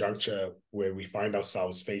in the conjuncture where we find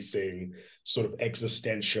ourselves facing sort of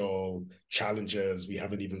existential challenges. We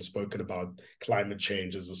haven't even spoken about climate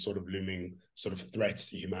change as a sort of looming sort of threat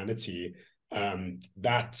to humanity.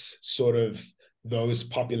 That sort of those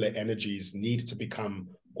popular energies need to become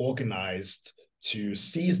organized to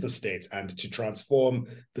seize the state and to transform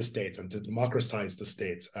the state and to democratize the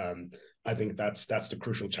state. I think that's the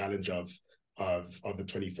crucial challenge of the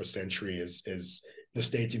 21st century is the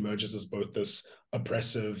state emerges as both this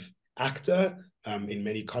oppressive actor in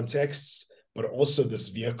many contexts, but also this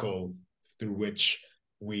vehicle through which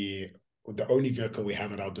the only vehicle we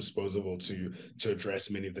have at our disposal to address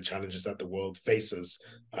many of the challenges that the world faces,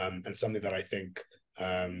 and something that I think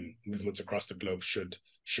movements across the globe should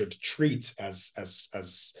treat as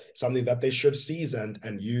something that they should seize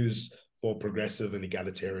and use for progressive and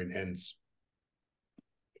egalitarian ends.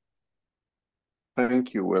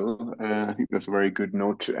 Thank you, Will. I think that's a very good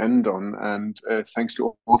note to end on. And thanks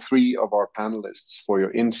to all three of our panelists for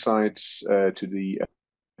your insights to the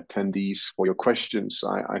attendees for your questions.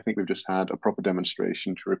 I think we've just had a proper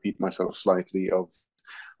demonstration, to repeat myself slightly, of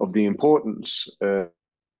the importance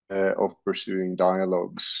of pursuing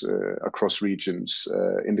dialogues across regions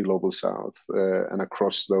in the global south and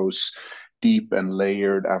across those deep and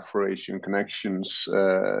layered Afro-Asian connections,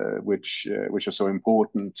 which are so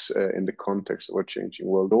important in the context of our changing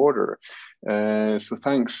world order. So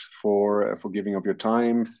thanks for giving up your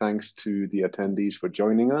time. Thanks to the attendees for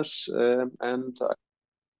joining us, and I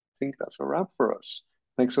think that's a wrap for us.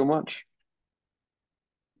 Thanks so much.